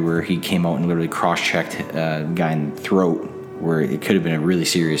Kadri where he came out and literally cross-checked a guy in the throat where it could have been a really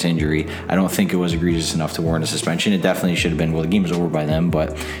serious injury. I don't think it was egregious enough to warrant a suspension. It definitely should have been, well, the game was over by then,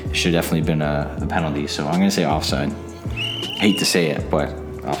 but it should have definitely been a penalty. So I'm going to say offside. Hate to say it, but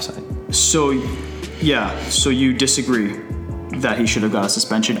offside. So you disagree that he should have got a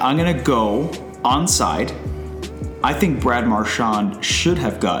suspension. I'm going to go onside. I think Brad Marchand should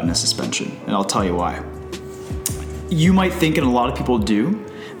have gotten a suspension, and I'll tell you why. You might think, and a lot of people do,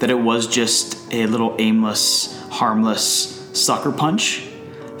 that it was just a little aimless, harmless sucker punch.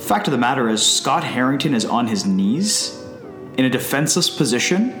 Fact of the matter is, Scott Harrington is on his knees in a defenseless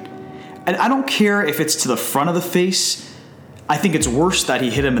position, and I don't care if it's to the front of the face. I think it's worse that he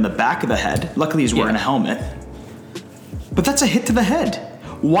hit him in the back of the head. Luckily, he's wearing a helmet. But that's a hit to the head.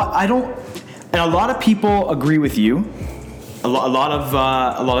 And a lot of people agree with you. A lot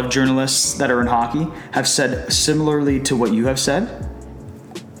of journalists that are in hockey have said similarly to what you have said.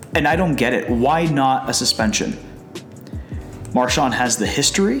 And I don't get it. Why not a suspension? Marchand has the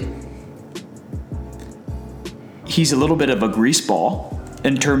history. He's a little bit of a greaseball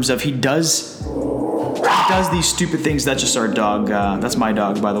in terms of he does these stupid things. That's just our dog. That's my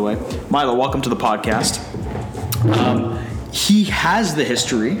dog, by the way. Milo, welcome to the podcast. He has the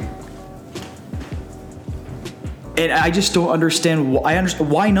history. And I just don't understand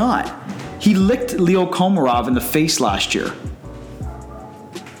why not. He licked Leo Komarov in the face last year.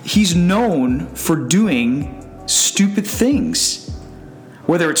 He's known for doing stupid things.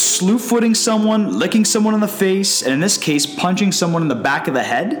 Whether it's slew-footing someone, licking someone in the face, and in this case, punching someone in the back of the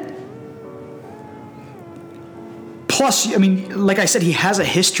head. Plus, I mean, like I said, he has a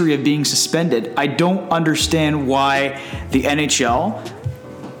history of being suspended. I don't understand why the NHL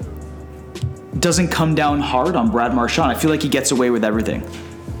doesn't come down hard on Brad Marchand. I feel like he gets away with everything.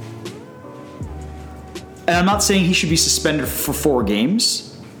 And I'm not saying he should be suspended for 4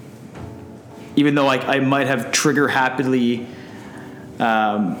 games, even though I might have trigger-happily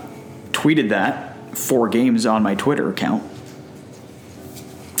tweeted that 4 games on my Twitter account.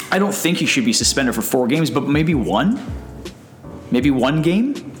 I don't think he should be suspended for 4 games, but maybe 1? Maybe 1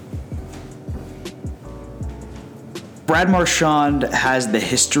 game? Brad Marchand has the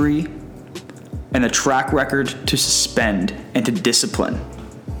history and the track record to suspend and to discipline.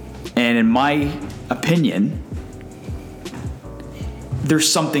 And in my opinion,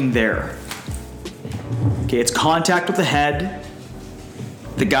 there's something there. Okay, it's contact with the head.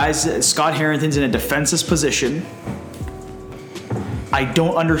 The guy's, Scott Harrington's in a defenseless position. I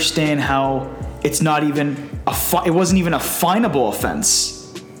don't understand how it's not even it wasn't even a finable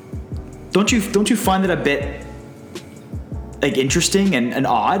offense. Don't you find that a bit like interesting and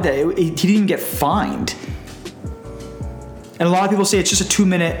odd that he didn't even get fined? And a lot of people say it's just a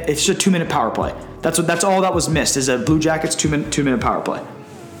 2-minute power play. That's all that was missed is a Blue Jackets 2-minute power play.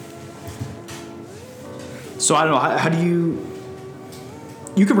 So I don't know, how do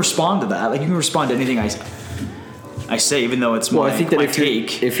you can respond to that. Like you can respond to anything I say, even though it's I think that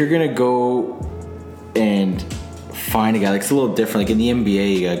if you're gonna go and find a guy, like it's a little different. Like in the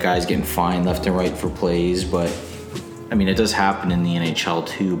NBA, you got guys getting fined left and right for plays, but I mean it does happen in the NHL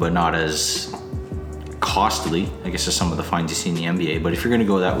too, but not as costly, I guess, as some of the fines you see in the NBA. But if you're gonna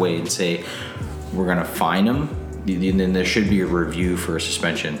go that way and say we're gonna fine him, then there should be a review for a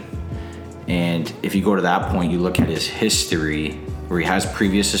suspension. And if you go to that point, you look at his history where he has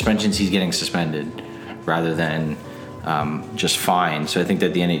previous suspensions, he's getting suspended rather than just fined. So I think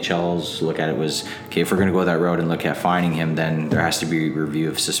that the NHL's look at it was, okay, if we're going to go that road and look at fining him, then there has to be a review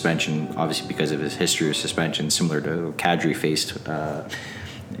of suspension, obviously because of his history of suspension, similar to what Kadri faced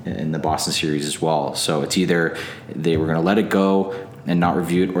in the Boston series as well. So it's either they were going to let it go and not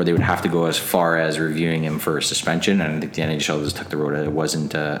review it, or they would have to go as far as reviewing him for a suspension. And I think the NHL just took the road. It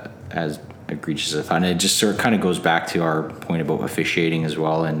wasn't as egregious as I thought. And it just sort of kind of goes back to our point about officiating as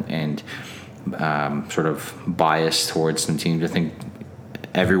well, and sort of bias towards some teams. I think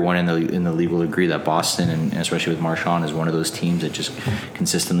everyone in the league will agree that Boston, and especially with Marchand, is one of those teams that just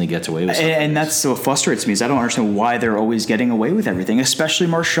consistently gets away with stuff. And that's what frustrates me, is I don't understand why they're always getting away with everything, especially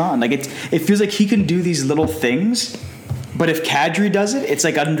Marchand. Like it feels like he can do these little things, but if Kadri does it, it's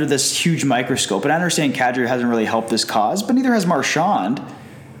like under this huge microscope. And I understand Kadri hasn't really helped this cause, but neither has Marchand.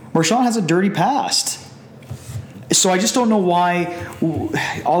 Marchand has a dirty past. So I just don't know why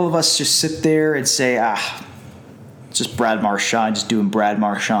all of us just sit there and say, it's just Brad Marchand, just doing Brad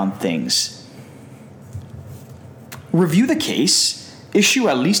Marchand things. Review the case, issue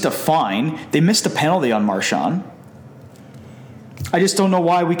at least a fine. They missed a penalty on Marchand. I just don't know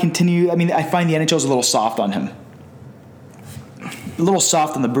why we continue. I mean, I find the NHL's a little soft on him. A little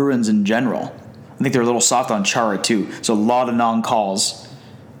soft on the Bruins in general. I think they're a little soft on Chara too. So a lot of non-calls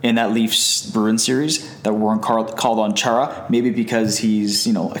in that Leafs-Bruins series that weren't called on Chara. Maybe because he's,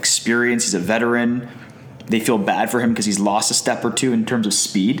 experienced, he's a veteran. They feel bad for him because he's lost a step or two in terms of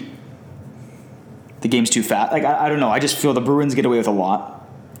speed. The game's too fast. I don't know. I just feel the Bruins get away with a lot.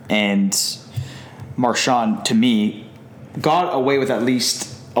 And Marchand, to me, got away with at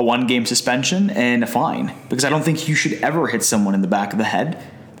least a 1-game suspension and a fine. Because I don't think you should ever hit someone in the back of the head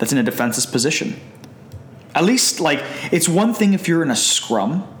that's in a defensive position. At least, it's one thing if you're in a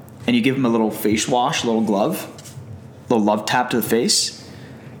scrum and you give him a little face wash, a little glove, a little love tap to the face.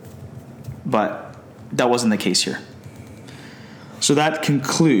 But that wasn't the case here. So that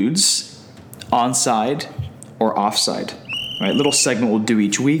concludes onside or offside. All right, little segment we'll do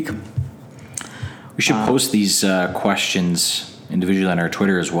each week. We should post these questions individually on our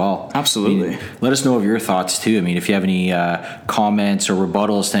Twitter as well. Absolutely. Let us know of your thoughts too. I mean, if you have any comments or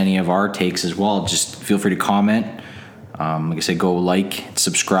rebuttals to any of our takes as well, just feel free to comment. Like I said, go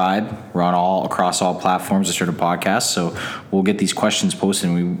subscribe. We're on across all platforms to start a podcast, so we'll get these questions posted,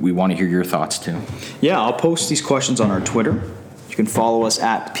 and we want to hear your thoughts too. Yeah, I'll post these questions on our Twitter. You can follow us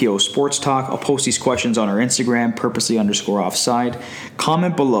at PO Sports Talk. I'll post these questions on our Instagram, purposely_offside.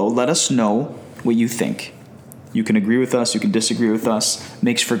 Comment below. Let us know what you think. You can agree with us. You can disagree with us.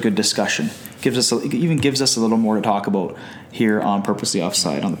 Makes for good discussion. Even gives us a little more to talk about here on Purposely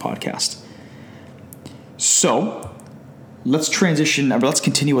Offside on the podcast. So let's transition. Let's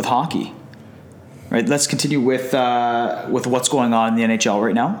continue with hockey. Right. Let's continue with what's going on in the NHL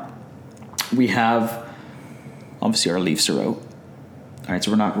right now. We have obviously our Leafs are out. All right,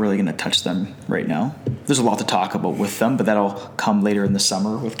 so we're not really going to touch them right now. There's a lot to talk about with them, but that'll come later in the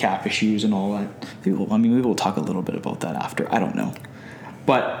summer with cap issues and all that. Maybe we'll talk a little bit about that after. I don't know.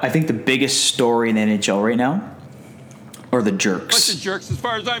 But I think the biggest story in the NHL right now are the jerks. Bunch of jerks as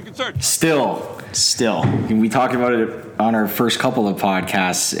far as I'm concerned. Still. We talked about it on our first couple of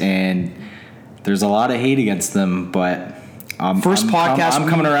podcasts, and there's a lot of hate against them, but I'm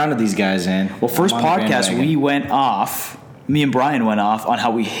coming around to these guys, man. Well, first podcast we went off. Me and Brian went off on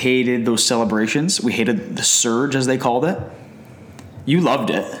how we hated those celebrations. We hated the surge, as they called it. You loved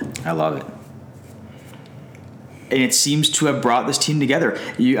it. I love it. And it seems to have brought this team together.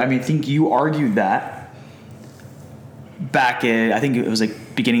 I think you argued that back in, I think it was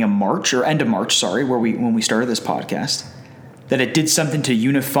beginning of March or end of March, when we started this podcast, that it did something to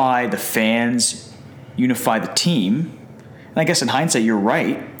unify the fans, unify the team. And I guess in hindsight, you're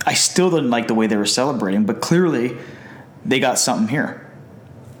right. I still didn't like the way they were celebrating, but clearly they got something here.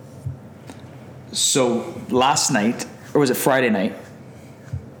 So last night, or was it Friday night,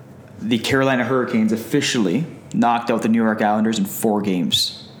 the Carolina Hurricanes officially knocked out the New York Islanders in 4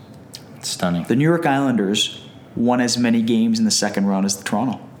 games. It's stunning. The New York Islanders won as many games in the second round as the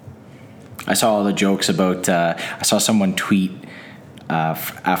Toronto. I saw all the jokes about, I saw someone tweet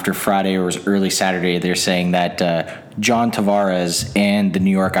after Friday or it was early Saturday, they're saying that John Tavares and the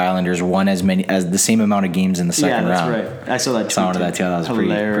New York Islanders won as the same amount of games in the second round. Yeah, that's right. I saw that tweet. That was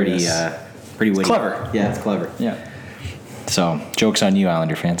pretty witty. It's clever. Yeah, it's clever. Yeah. So, joke's on you,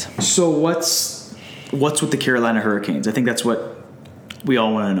 Islander fans. So what's with the Carolina Hurricanes? I think that's what we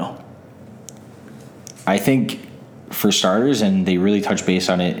all want to know. I think, for starters, and they really touched base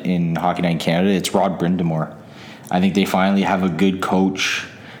on it in Hockey Night in Canada, it's Rod Brind'Amour. I think they finally have a good coach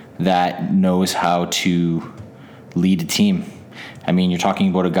that knows how to lead a team. I mean, you're talking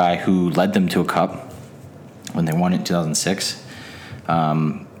about a guy who led them to a cup when they won it in 2006.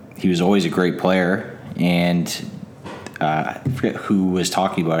 He was always a great player, and I forget who was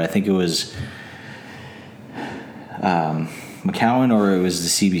talking about it. I think it was McCowan, or it was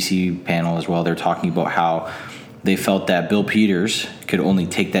the CBC panel as well. They're talking about how they felt that Bill Peters could only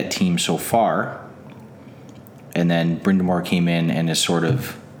take that team so far, and then Brind'Amour came in and is sort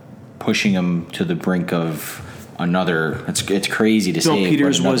of pushing them to the brink of another. It's crazy to say. Bill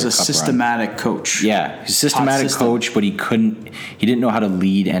Peters was a systematic coach. Yeah, he's a systematic coach, but he didn't know how to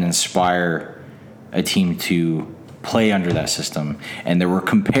lead and inspire a team to play under that system. And there were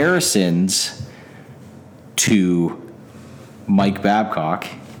comparisons to Mike Babcock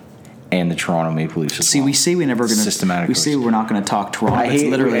and the Toronto Maple Leafs. See, we say we're never going to systematic. We say we're not going to talk Toronto. It's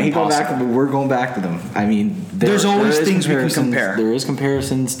literally impossible. We're going back to them. I mean, there's always things we can compare. There is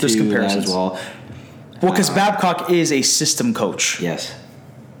comparisons to that as well. Well, because Babcock is a system coach. Yes.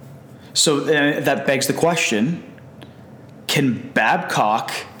 So that begs the question: can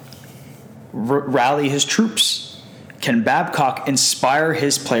Babcock rally his troops? Can Babcock inspire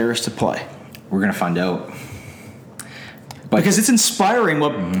his players to play? We're going to find out. because it's inspiring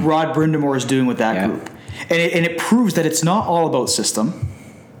what Rod Brind'Amour is doing with that group, and it proves that it's not all about system.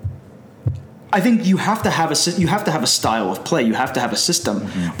 I think you have to have a style of play. You have to have a system,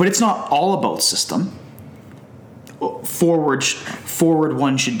 but it's not all about system. Forward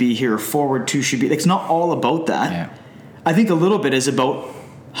one should be here. Forward two should be. It's not all about that. Yeah. I think a little bit is about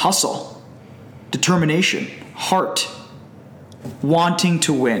hustle, determination, heart, wanting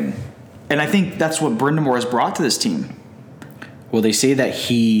to win, and I think that's what Brind'Amour has brought to this team. Well, they say that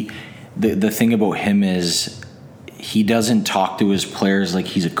the thing about him is he doesn't talk to his players like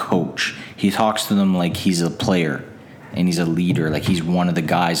he's a coach. He talks to them like he's a player and he's a leader, like he's one of the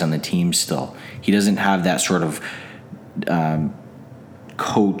guys on the team still. He doesn't have that sort of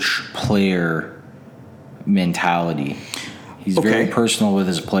coach-player mentality. He's very personal with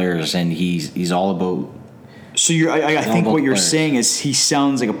his players, and he's all about... So I think what you're saying is he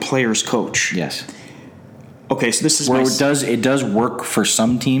sounds like a player's coach. Yes. Okay, so this is where it does work for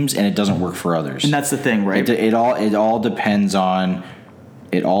some teams and it doesn't work for others. And that's the thing, right? It all depends on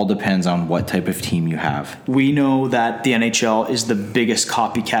what type of team you have. We know that the NHL is the biggest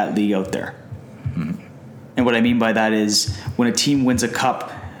copycat league out there. Mm-hmm. And what I mean by that is when a team wins a cup,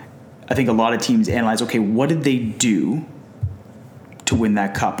 I think a lot of teams analyze, okay, what did they do to win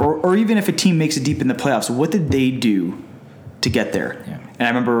that cup? Or even if a team makes it deep in the playoffs, what did they do to get there? Yeah. And I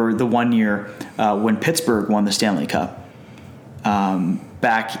remember the one year when Pittsburgh won the Stanley Cup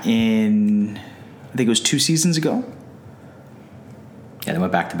back in, I think it was 2 seasons ago. Yeah, they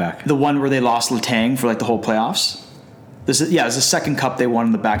went back-to-back. The one where they lost Letang for like the whole playoffs. It was the second cup they won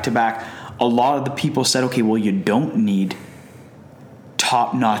in the back-to-back. A lot of the people said, okay, well, you don't need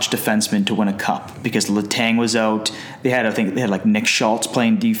top-notch defensemen to win a cup because Letang was out. They had like Nick Schultz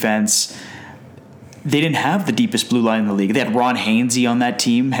playing defense. They didn't have the deepest blue line in the league. They had Ron Hainsey on that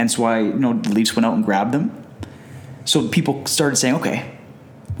team, hence why the Leafs went out and grabbed them. So people started saying, okay,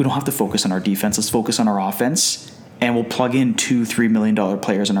 we don't have to focus on our defense. Let's focus on our offense, and we'll plug in $2-3 million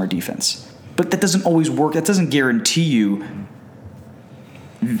players in our defense. But that doesn't always work. That doesn't guarantee you.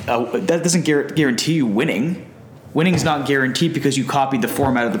 Guarantee you winning. Winning is not guaranteed because you copied the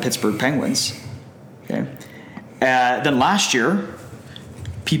format of the Pittsburgh Penguins. Okay. Then last year,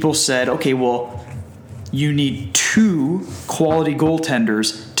 people said, okay, well, you need 2 quality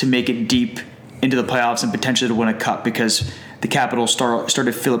goaltenders to make it deep into the playoffs and potentially to win a cup because the Capitals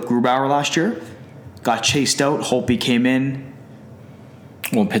started Philip Grubauer last year, got chased out, Holtby came in.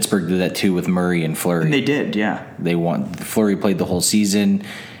 Well, Pittsburgh did that too with Murray and Fleury. And they did, yeah. They won. Fleury played the whole season,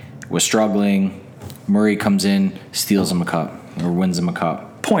 was struggling. Murray comes in, steals him a cup, or wins him a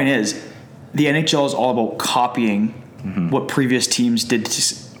cup. Point is, the NHL is all about copying what previous teams did to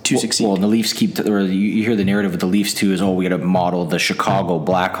succeed. Well, the Leafs you hear the narrative of the Leafs too is, we got to model the Chicago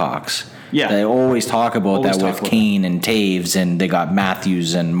Blackhawks. Yeah. They always talk about that with Kane and Taves, and they got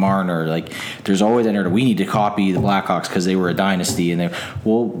Matthews and Marner. Like, there's always that narrative. We need to copy the Blackhawks because they were a dynasty. And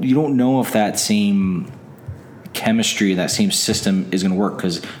you don't know if that same chemistry, that same system is going to work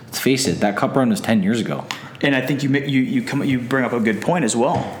because, let's face it, that cup run was 10 years ago. And I think you bring up a good point as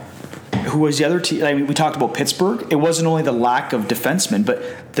well. Who was the other team? I mean, we talked about Pittsburgh. It wasn't only the lack of defensemen, but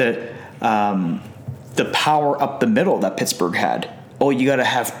the power up the middle that Pittsburgh had. Oh, you got to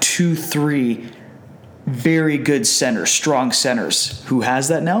have 2-3 very good centers, strong centers. Who has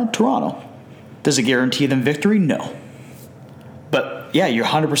that now? Toronto. Does it guarantee them victory? No. But yeah, you're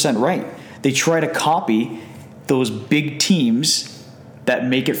 100% right. They try to copy those big teams that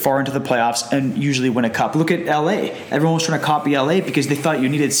make it far into the playoffs and usually win a cup. Look at LA. Everyone was trying to copy LA because they thought you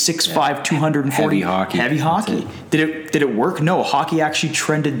needed 6'5", 240. Heavy hockey. Did it work? No. Hockey actually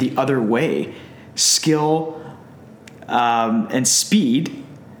trended the other way. Skill and speed,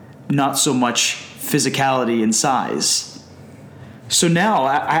 not so much physicality and size. So now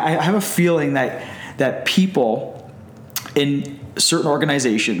I have a feeling that people in certain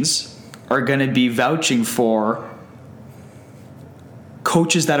organizations are going to be vouching for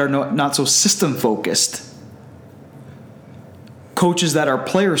coaches that are not so system focused, coaches that are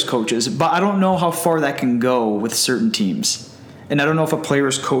players coaches, but I don't know how far that can go with certain teams. And I don't know if a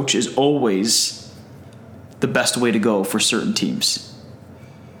player's coach is always the best way to go for certain teams.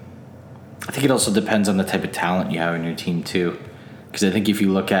 I think it also depends on the type of talent you have in your team too. Because I think if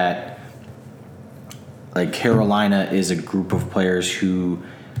you look at, like, Carolina is a group of players who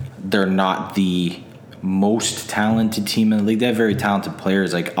they're not the most talented team in the league. They have very talented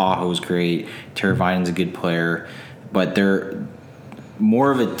players, like Aho's great, Teravainen's a good player, but they're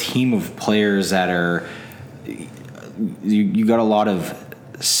more of a team of players that are, you got a lot of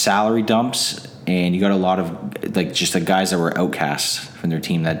salary dumps and you got a lot of like just the guys that were outcasts from their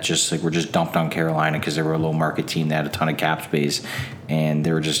team that just like were just dumped on Carolina because they were a low market team. They had a ton of cap space, and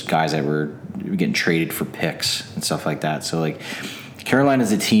they were just guys that were getting traded for picks and stuff like that. So like Carolina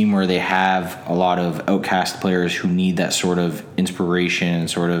is a team where they have a lot of outcast players who need that sort of inspiration and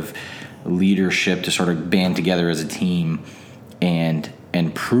sort of leadership to sort of band together as a team and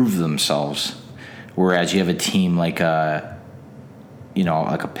prove themselves. Whereas you have a team like a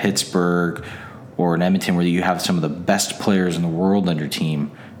Pittsburgh or an Edmonton where you have some of the best players in the world on your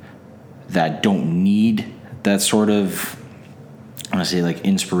team that don't need that sort of, I want to say like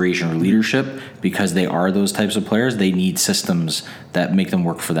inspiration or leadership because they are those types of players. They need systems that make them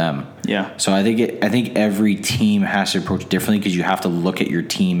work for them. Yeah. So I think every team has to approach differently because you have to look at your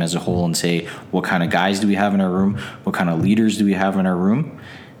team as a whole and say, what kind of guys do we have in our room? What kind of leaders do we have in our room?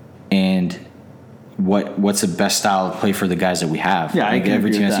 And what's the best style of play for the guys that we have? Yeah, like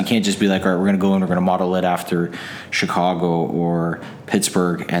every team, you can't just be like, all right, we're going to go and we're going to model it after Chicago or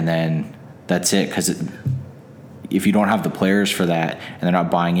Pittsburgh, and then that's it. Because if you don't have the players for that and they're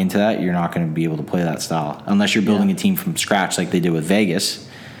not buying into that, you're not going to be able to play that style unless you're building a team from scratch like they did with Vegas,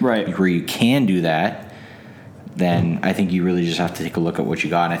 right? Where you can do that. Then I think you really just have to take a look at what you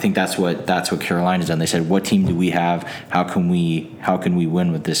got. And I think that's what Carolina's done. They said, what team do we have? How can we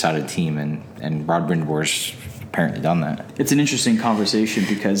win with this side of the team? And Rod Brind'Amour's apparently done that. It's an interesting conversation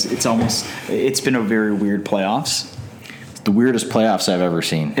because it's been a very weird playoffs. It's the weirdest playoffs I've ever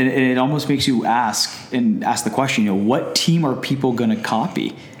seen. And it almost makes you ask the question, what team are people going to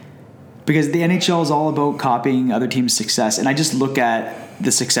copy? Because the NHL is all about copying other teams' success. And I just look at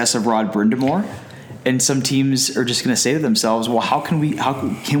the success of Rod Brind'Amour. And some teams are just going to say to themselves, well, how can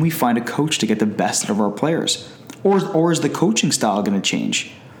we find a coach to get the best out of our players? Or is the coaching style going to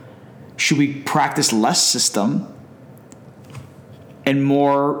change? Should we practice less system and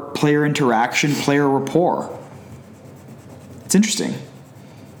more player interaction, player rapport? It's interesting.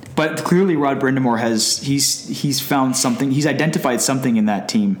 But clearly Rod Brind'Amour he's found something. He's identified something in that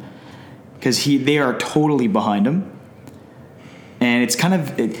team because they are totally behind him. And it's kind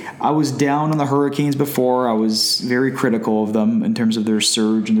of, I was down on the Hurricanes before. I was very critical of them in terms of their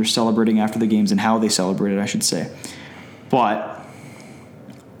surge and their celebrating after the games and how they celebrated, I should say. But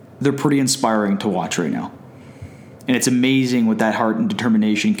they're pretty inspiring to watch right now. And it's amazing what that heart and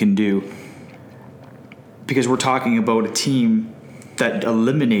determination can do. Because we're talking about a team that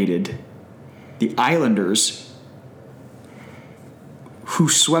eliminated the Islanders, who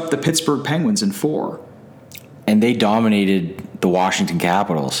swept the Pittsburgh Penguins in 4. And they dominated the Washington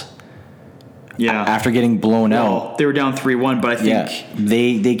Capitals. Yeah. After getting blown out. They were down 3-1, but I think...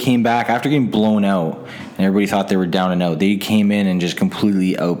 Yeah, they came back after getting blown out, and everybody thought they were down and out. They came in and just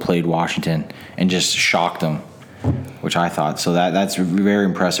completely outplayed Washington and just shocked them, which I thought. So that's very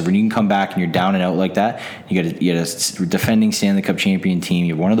impressive. When you can come back and you're down and out like that, you got a defending Stanley Cup champion team.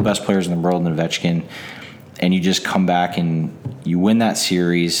 You have one of the best players in the world in Ovechkin, and you just come back and you win that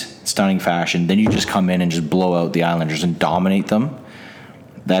series, stunning fashion. Then you just come in and just blow out the Islanders and dominate them.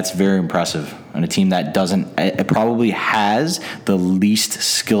 That's very impressive. And a team that it probably has the least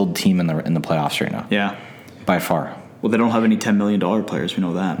skilled team in the playoffs right now. Yeah. By far. Well, they don't have any $10 million players. We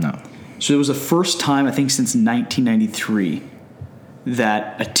know that. No. So it was the first time, I think, since 1993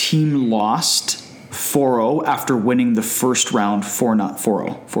 that a team lost 4-0 after winning the first round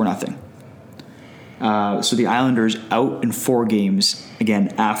 4-0. So the Islanders out in 4 games,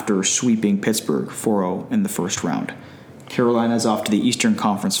 again, after sweeping Pittsburgh 4-0 in the first round. Carolina's off to the Eastern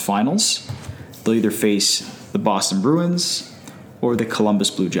Conference Finals. They'll either face the Boston Bruins or the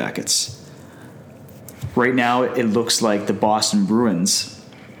Columbus Blue Jackets. Right now, it looks like the Boston Bruins,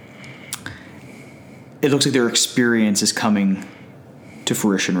 it looks like their experience is coming to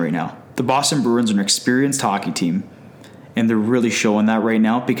fruition right now. The Boston Bruins are an experienced hockey team, and they're really showing that right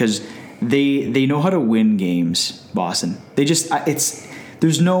now because they know how to win games, Boston.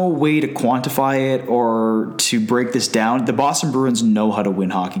 There's no way to quantify it or to break this down. The Boston Bruins know how to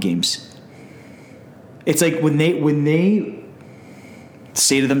win hockey games. It's like when they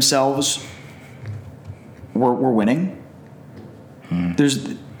say to themselves, we're winning,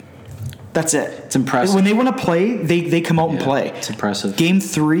 that's it. It's impressive. When they want to play, they come out and play. It's impressive. Game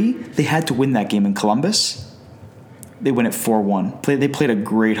 3, they had to win that game in Columbus. They win it 4-1. They played a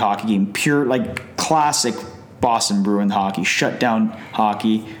great hockey game. Pure, like, classic Boston Bruins hockey. Shut down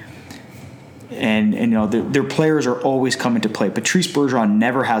hockey. And you know, their players are always coming to play. Patrice Bergeron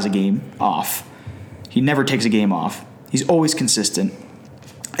never has a game off. He never takes a game off. He's always consistent.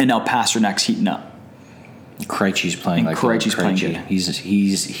 And now Pasternak's heating up. Krejci's playing like Krejci's playing good.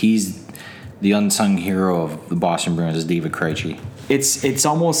 He's The unsung hero of the Boston Bruins is David Krejci. It's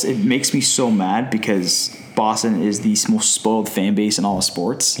almost, it makes me so mad because Boston is the most spoiled fan base in all of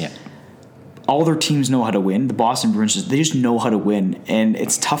sports. Yeah. All their teams know how to win. The Boston Bruins, they just know how to win, and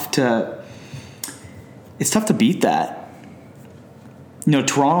it's tough to beat that. You know,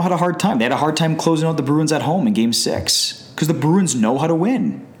 Toronto had a hard time. They had a hard time closing out the Bruins at home in Game 6 because the Bruins know how to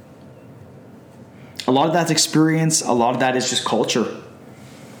win. A lot of that's experience. A lot of that is just culture.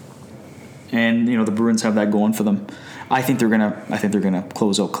 And, you know, the Bruins have that going for them. I think they're gonna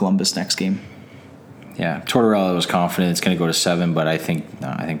close out Columbus next game. Yeah, Tortorella was confident it's going to go to 7, but I think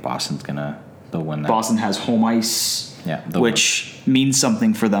Boston's they'll win that. Boston has home ice, which win. means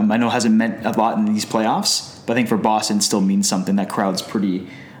something for them. I know it hasn't meant a lot in these playoffs, but I think for Boston it still means something. That crowd's pretty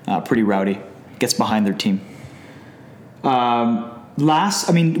rowdy. Gets behind their team.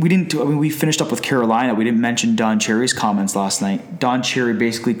 We finished up with Carolina. We didn't mention Don Cherry's comments last night. Don Cherry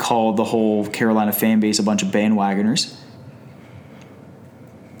basically called the whole Carolina fan base a bunch of bandwagoners.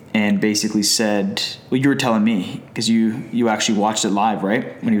 And basically said, well, you were telling me, because you actually watched it live,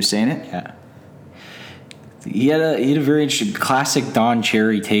 right, when he was saying it? Yeah. He had a very interesting, classic Don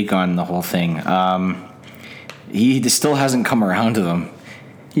Cherry take on the whole thing. He still hasn't come around to them.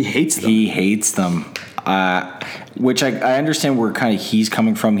 He hates them. Which I understand where kind of he's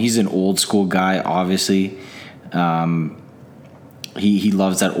coming from. He's an old school guy, obviously. He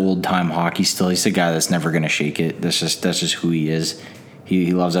loves that old time hockey still. He's a guy that's never going to shake it. That's just who he is.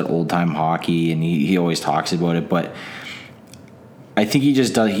 He loves that old time hockey, and he always talks about it. But I think he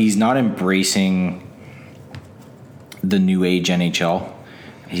just does. He's not embracing the new age NHL.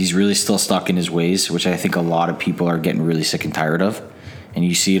 He's really still stuck in his ways, which I think a lot of people are getting really sick and tired of. And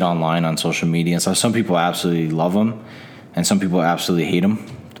you see it online on social media and stuff. Some people absolutely love him, and some people absolutely hate him.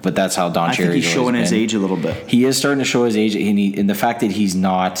 But that's how Don Cherry's always been. I think he's showing his age a little bit. He is starting to show his age, and the fact that he's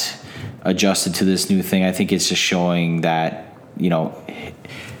not adjusted to this new thing, I think it's just showing that, you know,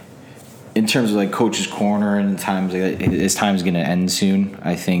 in terms of like Coach's Corner and times like that, his time's going to end soon.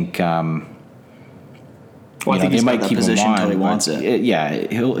 I think. I think he's got that position until he wants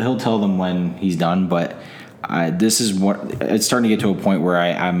it. He'll tell them when he's done, but. This is what it's starting to get to a point where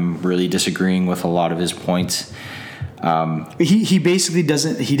I'm really disagreeing with a lot of his points. He basically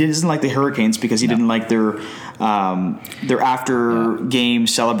doesn't like the Hurricanes because he didn't like their after game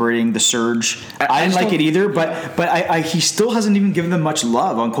celebrating the surge. I didn't like it either, but he still hasn't even given them much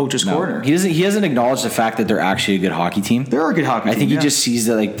love on Coach's Corner. He hasn't acknowledged the fact that they're actually a good hockey team. They're a good hockey team. I think he just sees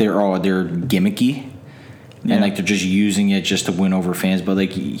that like they're gimmicky. Yeah. And like they're just using it just to win over fans, but like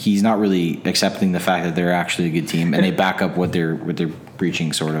he's not really accepting the fact that they're actually a good team, and they back up what they're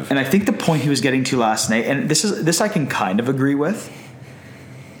preaching, sort of. And I think the point he was getting to last night, and this I can kind of agree with.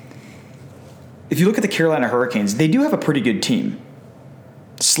 If you look at the Carolina Hurricanes, they do have a pretty good team.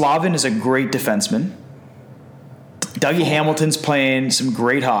 Slavin is a great defenseman. Dougie Hamilton's playing some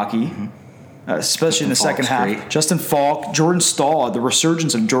great hockey. Especially in the second half. Great. Justin Falk, Jordan Stahl, the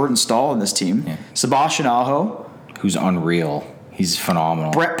resurgence of Jordan Stahl in this team. Yeah. Sebastian Aho. Who's unreal. He's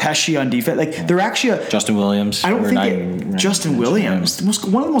phenomenal. Brett Pesce on defense. They're actually Justin Williams. I don't think Justin Williams.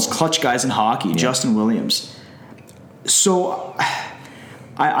 One of the most clutch guys in hockey, Justin Williams. So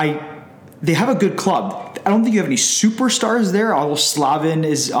they have a good club. I don't think you have any superstars there, although Slavin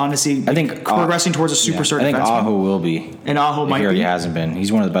is honestly progressing towards a superstar defenseman. I think Aho will be. And Aho might be. He already hasn't been.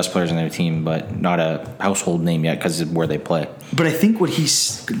 He's one of the best players on their team, but not a household name yet because of where they play. But I think what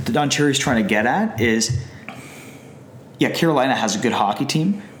Don Cherry's trying to get at is, Carolina has a good hockey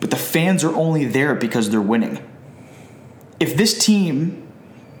team, but the fans are only there because they're winning. If this team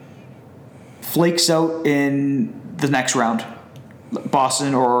flakes out in the next round,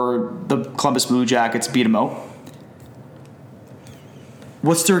 Boston or the Columbus Blue Jackets beat them out,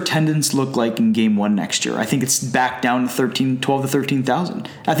 what's their attendance look like in Game 1 next year? I think it's back down to 12 to 13,000.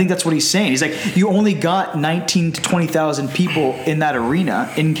 I think that's what he's saying. He's like, you only got 19 to 20,000 people in that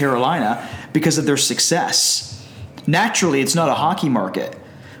arena in Carolina because of their success. Naturally, it's not a hockey market.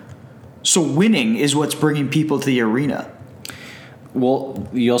 So winning is what's bringing people to the arena. Well,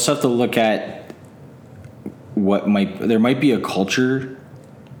 you also have to look at there might be a culture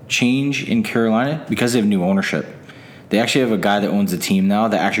change in Carolina because they have new ownership. They actually have a guy that owns the team now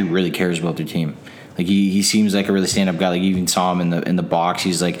that actually really cares about their team. Like he seems like a really stand-up guy. Like you even saw him in the box.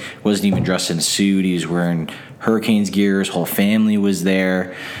 He's like wasn't even dressed in a suit. He was wearing Hurricanes gear. His whole family was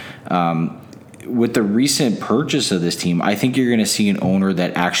there. With the recent purchase of this team, I think you're going to see an owner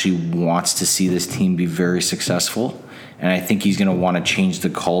that actually wants to see this team be very successful. And I think he's going to want to change the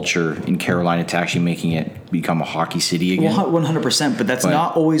culture in Carolina to actually making it become a hockey city again. Well, 100%, but that's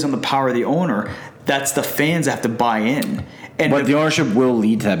not always on the power of the owner. That's the fans that have to buy in. But the ownership will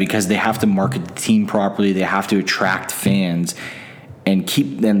lead to that because they have to market the team properly. They have to attract fans and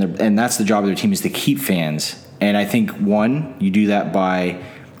keep them. And that's the job of their team, is to keep fans. And I think, one, you do that by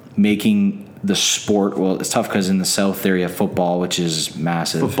making the sport, well, it's tough because in the South there you have football, which is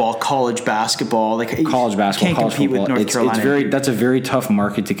massive. Football, college basketball, college basketball, college football. North Carolina. That's a very tough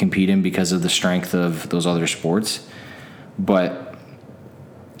market to compete in because of the strength of those other sports. But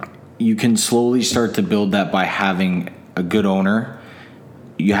you can slowly start to build that by having a good owner.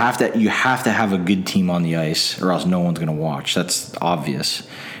 You have to have a good team on the ice, or else no one's going to watch. That's obvious.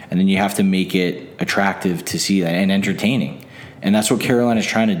 And then you have to make it attractive to see that and entertaining. And that's what Carolina's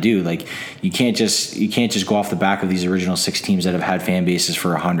trying to do. Like, you can't just go off the back of these original 6 teams that have had fan bases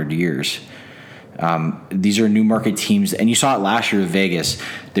for 100 years. These are new market teams, and you saw it last year with Vegas.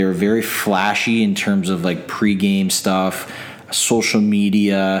 They were very flashy in terms of like pregame stuff, social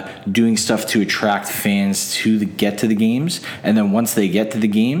media, doing stuff to attract fans to get to the games. And then once they get to the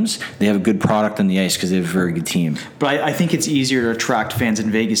games, they have a good product on the ice because they have a very good team. But I think it's easier to attract fans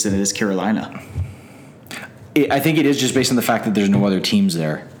in Vegas than it is Carolina. I think it is just based on the fact that there's no other teams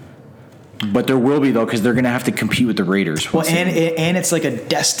there. But there will be, though, because they're going to have to compete with the Raiders. Well, and it's like a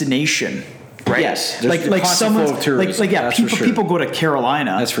destination, right? Yes. Like someone, people go to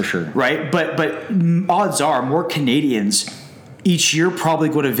Carolina. That's for sure. Right? But odds are more Canadians each year probably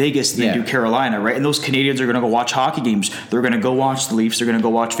go to Vegas than they do Carolina, right? And those Canadians are going to go watch hockey games. They're going to go watch the Leafs. They're going to go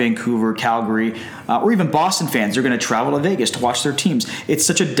watch Vancouver, Calgary, or even Boston fans. They're going to travel to Vegas to watch their teams. It's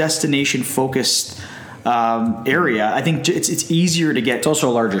such a destination-focused area. I think it's easier to get. It's also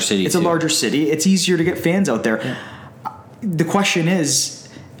a larger city. It's a larger city. It's easier to get fans out there. Yeah. The question is,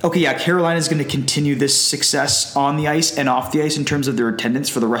 okay, yeah, Carolina is going to continue this success on the ice and off the ice in terms of their attendance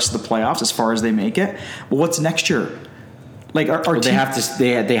for the rest of the playoffs, as far as they make it. But what's next year? Like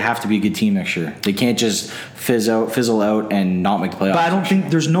they have to be a good team next year. They can't just fizzle out and not make the playoffs. But I don't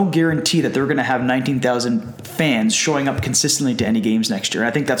think there's no guarantee that they're going to have 19,000 fans showing up consistently to any games next year.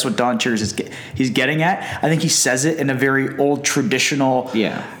 I think that's what Don Cherry's he's getting at. I think he says it in a very old traditional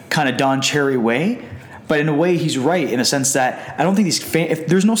kind of Don Cherry way. But in a way, he's right in a sense that I don't think these fans, if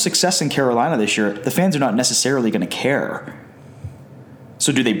there's no success in Carolina this year, the fans are not necessarily going to care.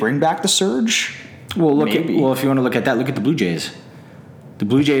 So do they bring back the surge? Well, if you want to look at that, look at the Blue Jays. The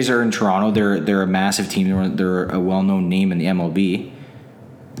Blue Jays are in Toronto. They're a massive team. They're a well-known name in the MLB.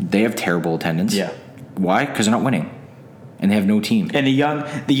 They have terrible attendance. Yeah. Why? Because they're not winning, and they have no team. And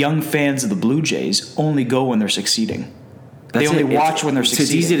the young fans of the Blue Jays only go when they're succeeding. They only watch when they're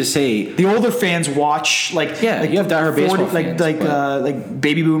succeeding. It's easy to say. The older fans watch like you have diehard baseball fans, like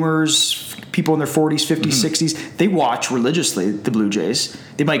baby boomers, people in their 40s, 50s, 60s. They watch religiously the Blue Jays.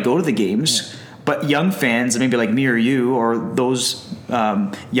 They might go to the games. Yeah. But young fans, maybe like me or you, or those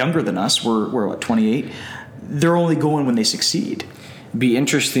younger than us, we're 28, they're only going when they succeed. It'd be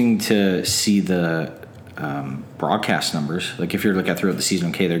interesting to see the broadcast numbers. Like if you're looking at throughout the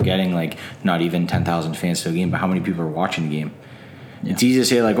season, okay, they're getting like not even 10,000 fans to a game, but how many people are watching the game? Yeah. It's easy to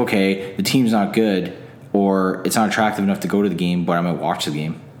say like, okay, the team's not good, or it's not attractive enough to go to the game, but I might watch the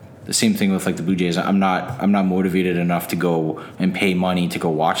game. The same thing with like the Blue Jays. I'm not motivated enough to go and pay money to go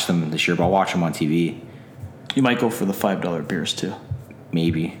watch them this year, but I'll watch them on TV. You might go for the $5 beers too.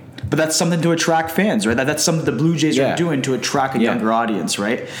 Maybe. But that's something to attract fans, right? That's something the Blue Jays are doing to attract a younger audience,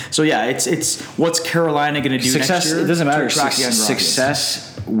 right? So yeah, it's what's Carolina going to do next year? It doesn't matter.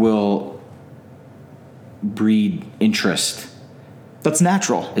 Success will breed interest. That's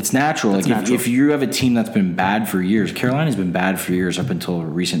natural. It's natural. If you have a team that's been bad for years, Carolina's been bad for years up until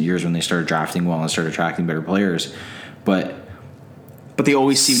recent years when they started drafting well and started attracting better players. But they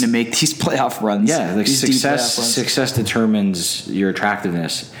always seem to make these playoff runs. Yeah, like success determines your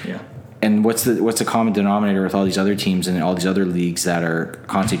attractiveness. Yeah. And what's the common denominator with all these other teams and all these other leagues that are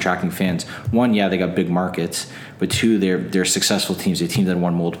constantly attracting fans? One, they got big markets, but two, they're successful teams. They're teams that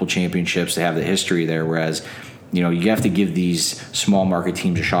won multiple championships. They have the history there, whereas you have to give these small market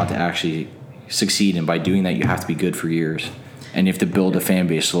teams a shot to actually succeed, and by doing that, you have to be good for years, and you have to build a fan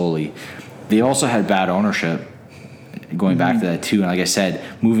base slowly. They also had bad ownership, going back to that too. And like I said,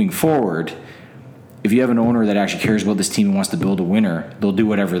 moving forward, if you have an owner that actually cares about this team and wants to build a winner, they'll do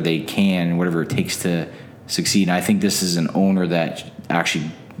whatever they can and whatever it takes to succeed. And I think this is an owner that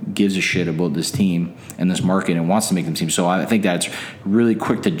actually gives a shit about this team and this market and wants to make them team. So I think that's really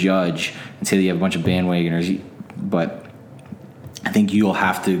quick to judge and say that you have a bunch of bandwagoners. But I think you'll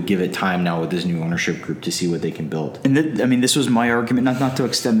have to give it time now with this new ownership group to see what they can build. And this was my argument, not to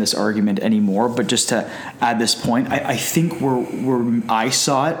extend this argument anymore, but just to add this point. I think where I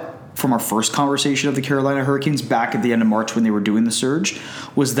saw it from our first conversation of the Carolina Hurricanes back at the end of March when they were doing the surge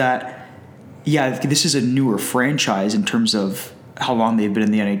was that yeah, this is a newer franchise in terms of how long they've been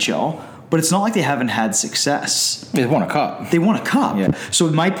in the NHL, but it's not like they haven't had success. They won a cup. They won a cup. Yeah. So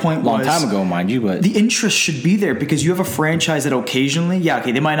my point Long was... time ago, mind you, but... The interest should be there because you have a franchise that occasionally,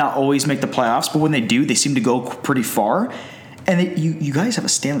 they might not always make the playoffs, but when they do, they seem to go pretty far. And you guys have a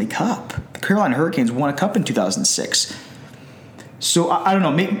Stanley Cup. The Carolina Hurricanes won a cup in 2006. So I don't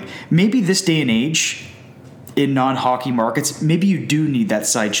know, maybe this day and age... in non-hockey markets, maybe you do need that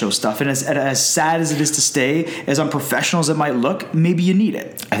sideshow stuff. And as sad as it is to stay, as unprofessional as it might look, maybe you need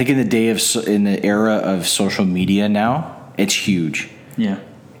it. I think in the era of social media now, it's huge. Yeah.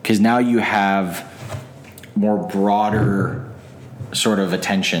 Because now you have more broader sort of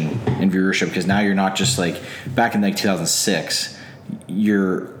attention and viewership. Because now you're not just like back in like 2006,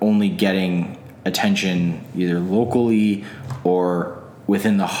 you're only getting attention either locally or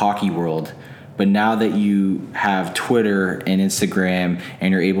within the hockey world. But now that you have Twitter and Instagram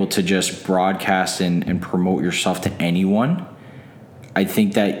and you're able to just broadcast and promote yourself to anyone, I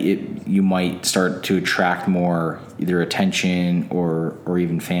think that you might start to attract more either attention or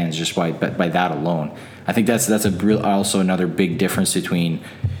even fans just by that alone. I think that's also another big difference between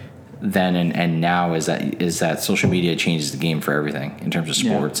then and now is that social media changes the game for everything in terms of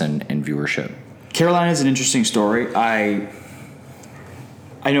sports and viewership. Carolina is an interesting story.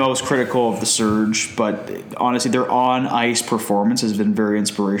 I know I was critical of the Surge, but honestly, their on-ice performance has been very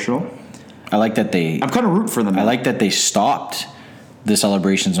inspirational. I like that I'm kind of rooting for them. I like that they stopped the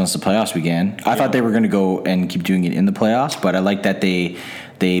celebrations once the playoffs began. I thought they were going to go and keep doing it in the playoffs, but I like that they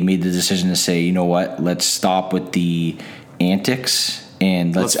made the decision to say, you know what, let's stop with the antics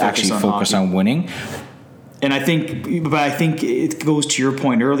and let's actually focus on winning. And I think it goes to your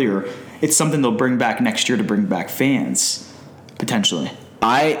point earlier. It's something they'll bring back next year to bring back fans, potentially.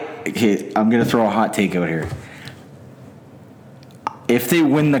 I'm going to throw a hot take out here. If they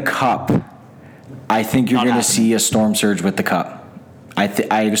win the cup, I think you're going to see a storm surge with the cup.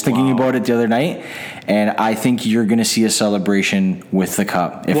 I was thinking about it the other night, and I think you're going to see a celebration with the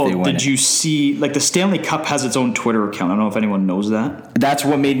cup if they win it. Did you see, like, the Stanley Cup has its own Twitter account. I don't know if anyone knows that. That's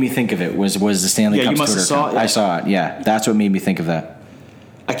what made me think of it, was the Stanley Cup's Twitter account. I saw it, yeah. That's what made me think of that.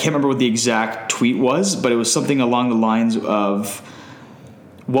 I can't remember what the exact tweet was, but it was something along the lines of...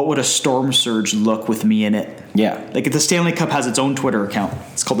 what would a storm surge look with me in it? Yeah. Like the Stanley Cup has its own Twitter account.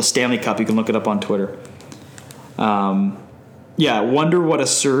 It's called the Stanley Cup. You can look it up on Twitter. Wonder what a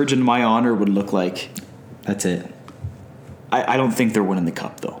surge in my honor would look like. That's it. I don't think they're winning the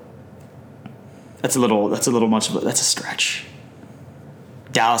cup though. That's a little much of that's a stretch.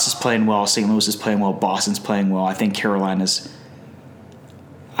 Dallas is playing well. St. Louis is playing well. Boston's playing well. I think Carolina's...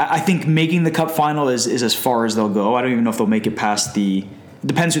 I think making the cup final is as far as they'll go. I don't even know if they'll make it past the...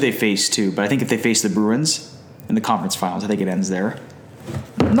 Depends who they face, too. But I think if they face the Bruins in the conference finals, I think it ends there.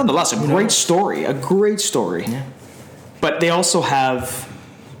 Nonetheless, a great story. A great story. Yeah. But they also have...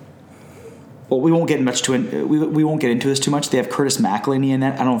 Well, we won't get we won't get into this too much. They have Curtis McElhinney in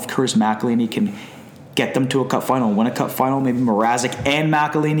that. I don't know if Curtis McElhinney can get them to a cup final, win a cup final. Maybe Mrazek and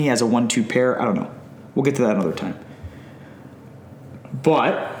McElhinney as a 1-2 pair. I don't know. We'll get to that another time.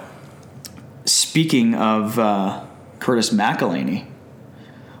 But speaking of Curtis McElhinney...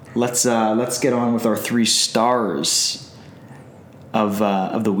 Let's get on with our 3 stars of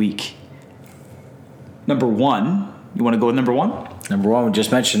the week. Number 1, you want to go with number 1? Number 1, we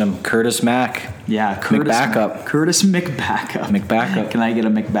just mentioned him, Curtis Mack. Yeah, Curtis McBackup. Curtis McBackup. McBackup. Can I get a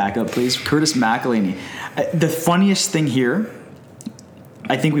McBackup, please? Curtis McElhinney. The funniest thing here,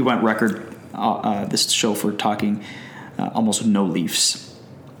 I think we went record this show for talking almost no Leafs.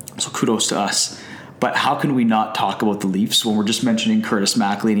 So kudos to us. But how can we not talk about the Leafs when we're just mentioning Curtis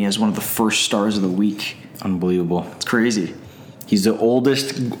McElhinney as one of the first stars of the week? Unbelievable. It's crazy. He's the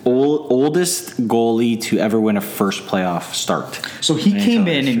oldest goalie to ever win a first playoff start. So he came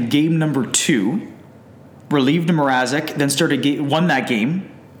in game number 2, relieved Mrazek, then won that game.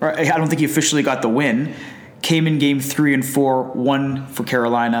 I don't think he officially got the win. Came in game 3 and 4, won for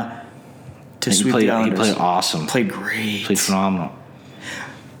Carolina to sweep the Islanders. He played awesome. Played great. Played phenomenal.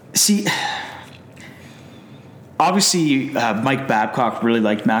 See... Obviously, Mike Babcock really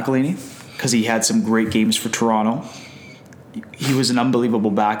liked McElhinney because he had some great games for Toronto. He was an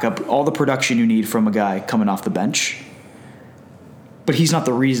unbelievable backup. All the production you need from a guy coming off the bench. But he's not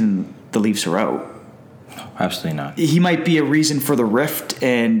the reason the Leafs are out. Absolutely not. He might be a reason for the rift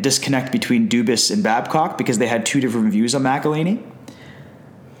and disconnect between Dubas and Babcock because they had 2 different views on McElhinney.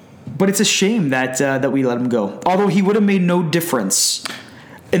 But it's a shame that we let him go. Although he would have made no difference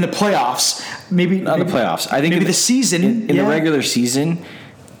in the playoffs. Maybe not the playoffs. I think maybe the season. In the regular season,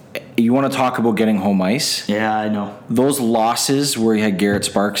 you want to talk about getting home ice. Yeah, I know. Those losses where you had Garrett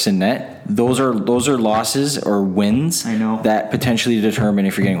Sparks in net, those are losses or wins. I know. That potentially determine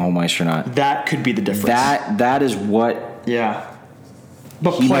if you're getting home ice or not. That could be the difference. That is what. Yeah.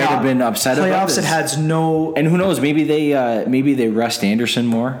 But he might have been upset about playoffs. this. It has no. And who knows? Maybe they rest Anderson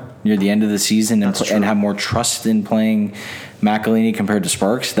more near the end of the season and have more trust in playing McElhinney compared to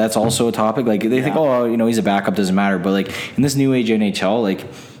Sparks. That's also a topic. Like they think, he's a backup, doesn't matter. But like in this new age NHL, like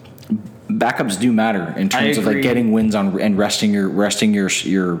backups do matter in terms of like getting wins on and resting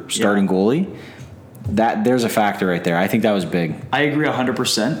your starting goalie. That there's a factor right there. I think that was big. I agree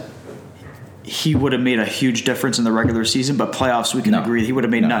 100%. He would have made a huge difference in the regular season, but playoffs we can agree he would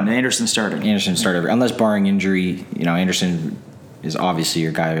have made none. Anderson started unless barring injury. Anderson is obviously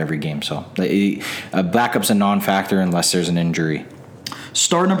your guy of every game. So a backup's a non-factor unless there's an injury.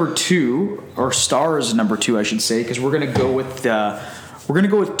 Stars number two, I should say, because we're gonna go with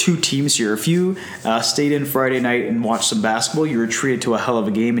two teams here. If you stayed in Friday night and watched some basketball, you were treated to a hell of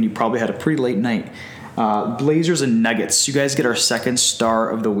a game, and you probably had a pretty late night. Blazers and Nuggets. You guys get our second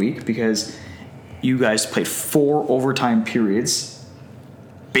star of the week because you guys played 4 overtime periods,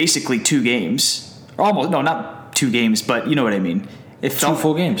 basically 2 games. Not 2 games, but you know what I mean. It felt 2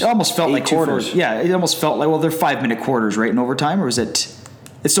 full games. It almost felt 8 like quarters. It almost felt like they're 5-minute quarters, right, in overtime, or is it?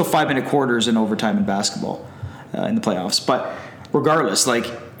 It's still 5-minute quarters in overtime in basketball in the playoffs. But regardless, like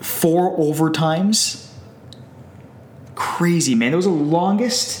 4 overtimes, crazy, man. That was the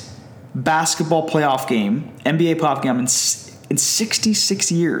longest basketball playoff game, NBA playoff game in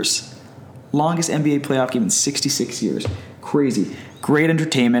 66 years. Longest NBA playoff game in 66 years. Crazy. Great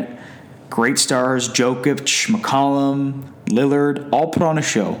entertainment. Great stars. Jokic, McCollum, Lillard, all put on a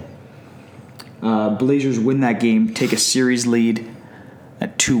show. Blazers win that game, take a series lead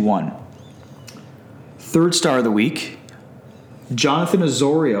at 2-1. Third star of the week, Jonathan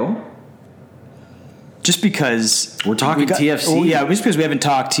Osorio. Just because we're talking TFC. Just because we haven't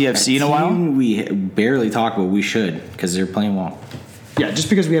talked TFC in a while. We barely talk about. We should because they're playing well. Yeah, just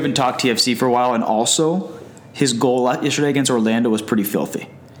because we haven't talked TFC for a while, and also his goal yesterday against Orlando was pretty filthy.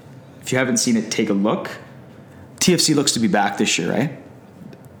 If you haven't seen it, take a look. TFC looks to be back this year, right?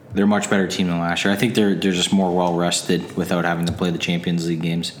 They're a much better team than last year. I think they're just more well rested without having to play the Champions League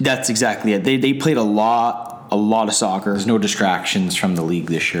games. That's exactly it. They played a lot of soccer. There's no distractions from the league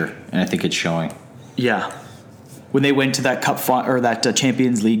this year, and I think it's showing. Yeah, when they went to that that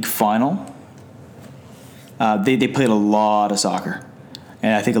Champions League final, they played a lot of soccer,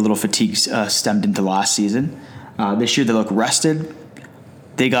 and I think a little fatigue stemmed into last season. This year they look rested.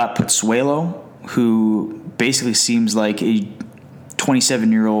 They got Pozuelo, who basically seems like a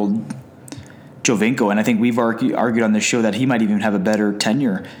 27-year-old Jovinko, and I think we've argued on this show that he might even have a better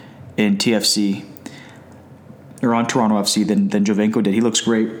tenure in TFC or on Toronto FC than Jovinko did. He looks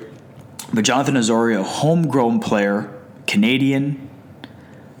great. But Jonathan Osorio, homegrown player, Canadian.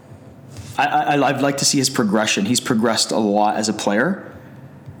 I'd like to see his progression. He's progressed a lot as a player,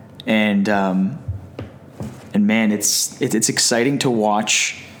 and man, it's exciting to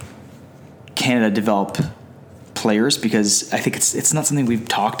watch Canada develop players because I think it's not something we've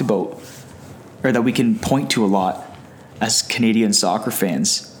talked about or that we can point to a lot as Canadian soccer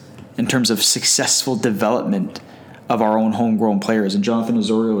fans in terms of successful development of our own homegrown players, and Jonathan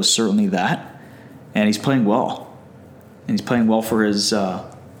Osorio is certainly that, and he's playing well, and he's playing well for his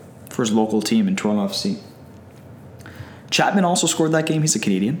local team in Toronto FC. Chapman also scored that game. He's a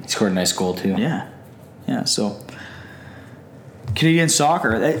Canadian. He scored a nice goal too. Yeah. So Canadian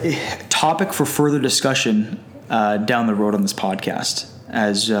soccer, a topic for further discussion down the road on this podcast.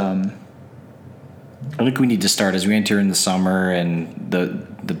 As I think we need to start as we enter in the summer and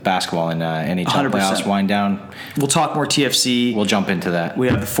the basketball and NHL 100%. playoffs wind down. We'll talk more TFC. We'll jump into that. We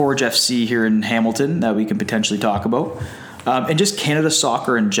have the Forge FC here in Hamilton that we can potentially talk about. And just Canada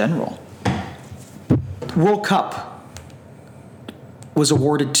soccer in general. World Cup was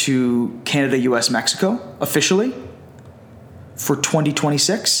awarded to Canada, US, Mexico officially for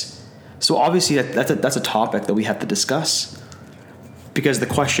 2026. So obviously that's a topic that we have to discuss because the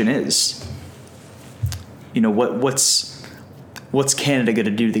question is, what's Canada going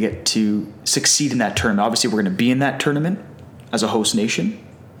to do to get to succeed in that tournament? Obviously, we're going to be in that tournament as a host nation.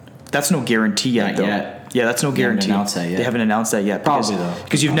 That's no guarantee yet, though. Yet. Yeah, that's no guarantee. They haven't announced that yet. Probably, though.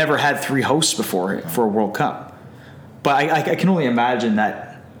 Because you've never had 3 hosts before for a World Cup. But I can only imagine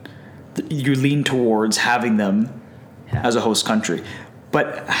that you lean towards having them as a host country.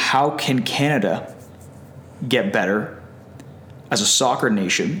 But how can Canada get better as a soccer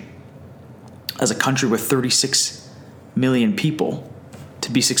nation, as a country with 36 million people,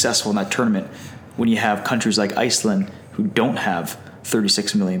 to be successful in that tournament when you have countries like Iceland who don't have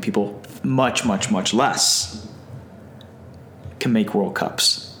 36 million people, much, much, much less, can make World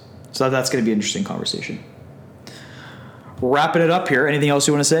Cups? So that's going to be an interesting conversation. Wrapping it up here. Anything else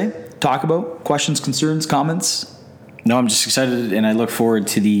you want to say? Talk about? Questions, concerns, comments? No, I'm just excited, and I look forward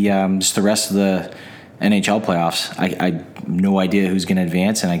to the just the rest of the NHL playoffs. I have no idea who's going to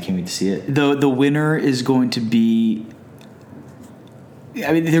advance, and I can't wait to see it. The winner is going to be...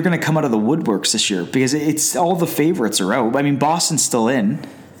 I mean, they're going to come out of the woodworks this year because it's all the favorites are out. I mean, Boston's still in.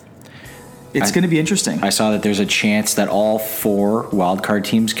 It's going to be interesting. I saw that there's a chance that all 4 wildcard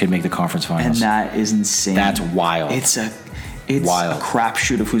teams could make the conference finals. And that is insane. That's wild. It's a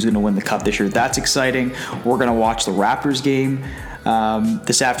crapshoot of who's going to win the cup this year. That's exciting. We're going to watch the Raptors game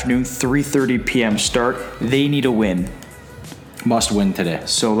this afternoon, 3:30 p.m. start. They need a win. Must win today.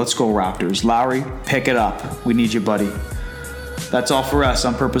 So let's go Raptors. Lowry, pick it up. We need you, buddy. That's all for us.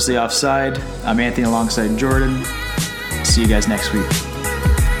 I'm Purposely Offside. I'm Anthony alongside Jordan. See you guys next week.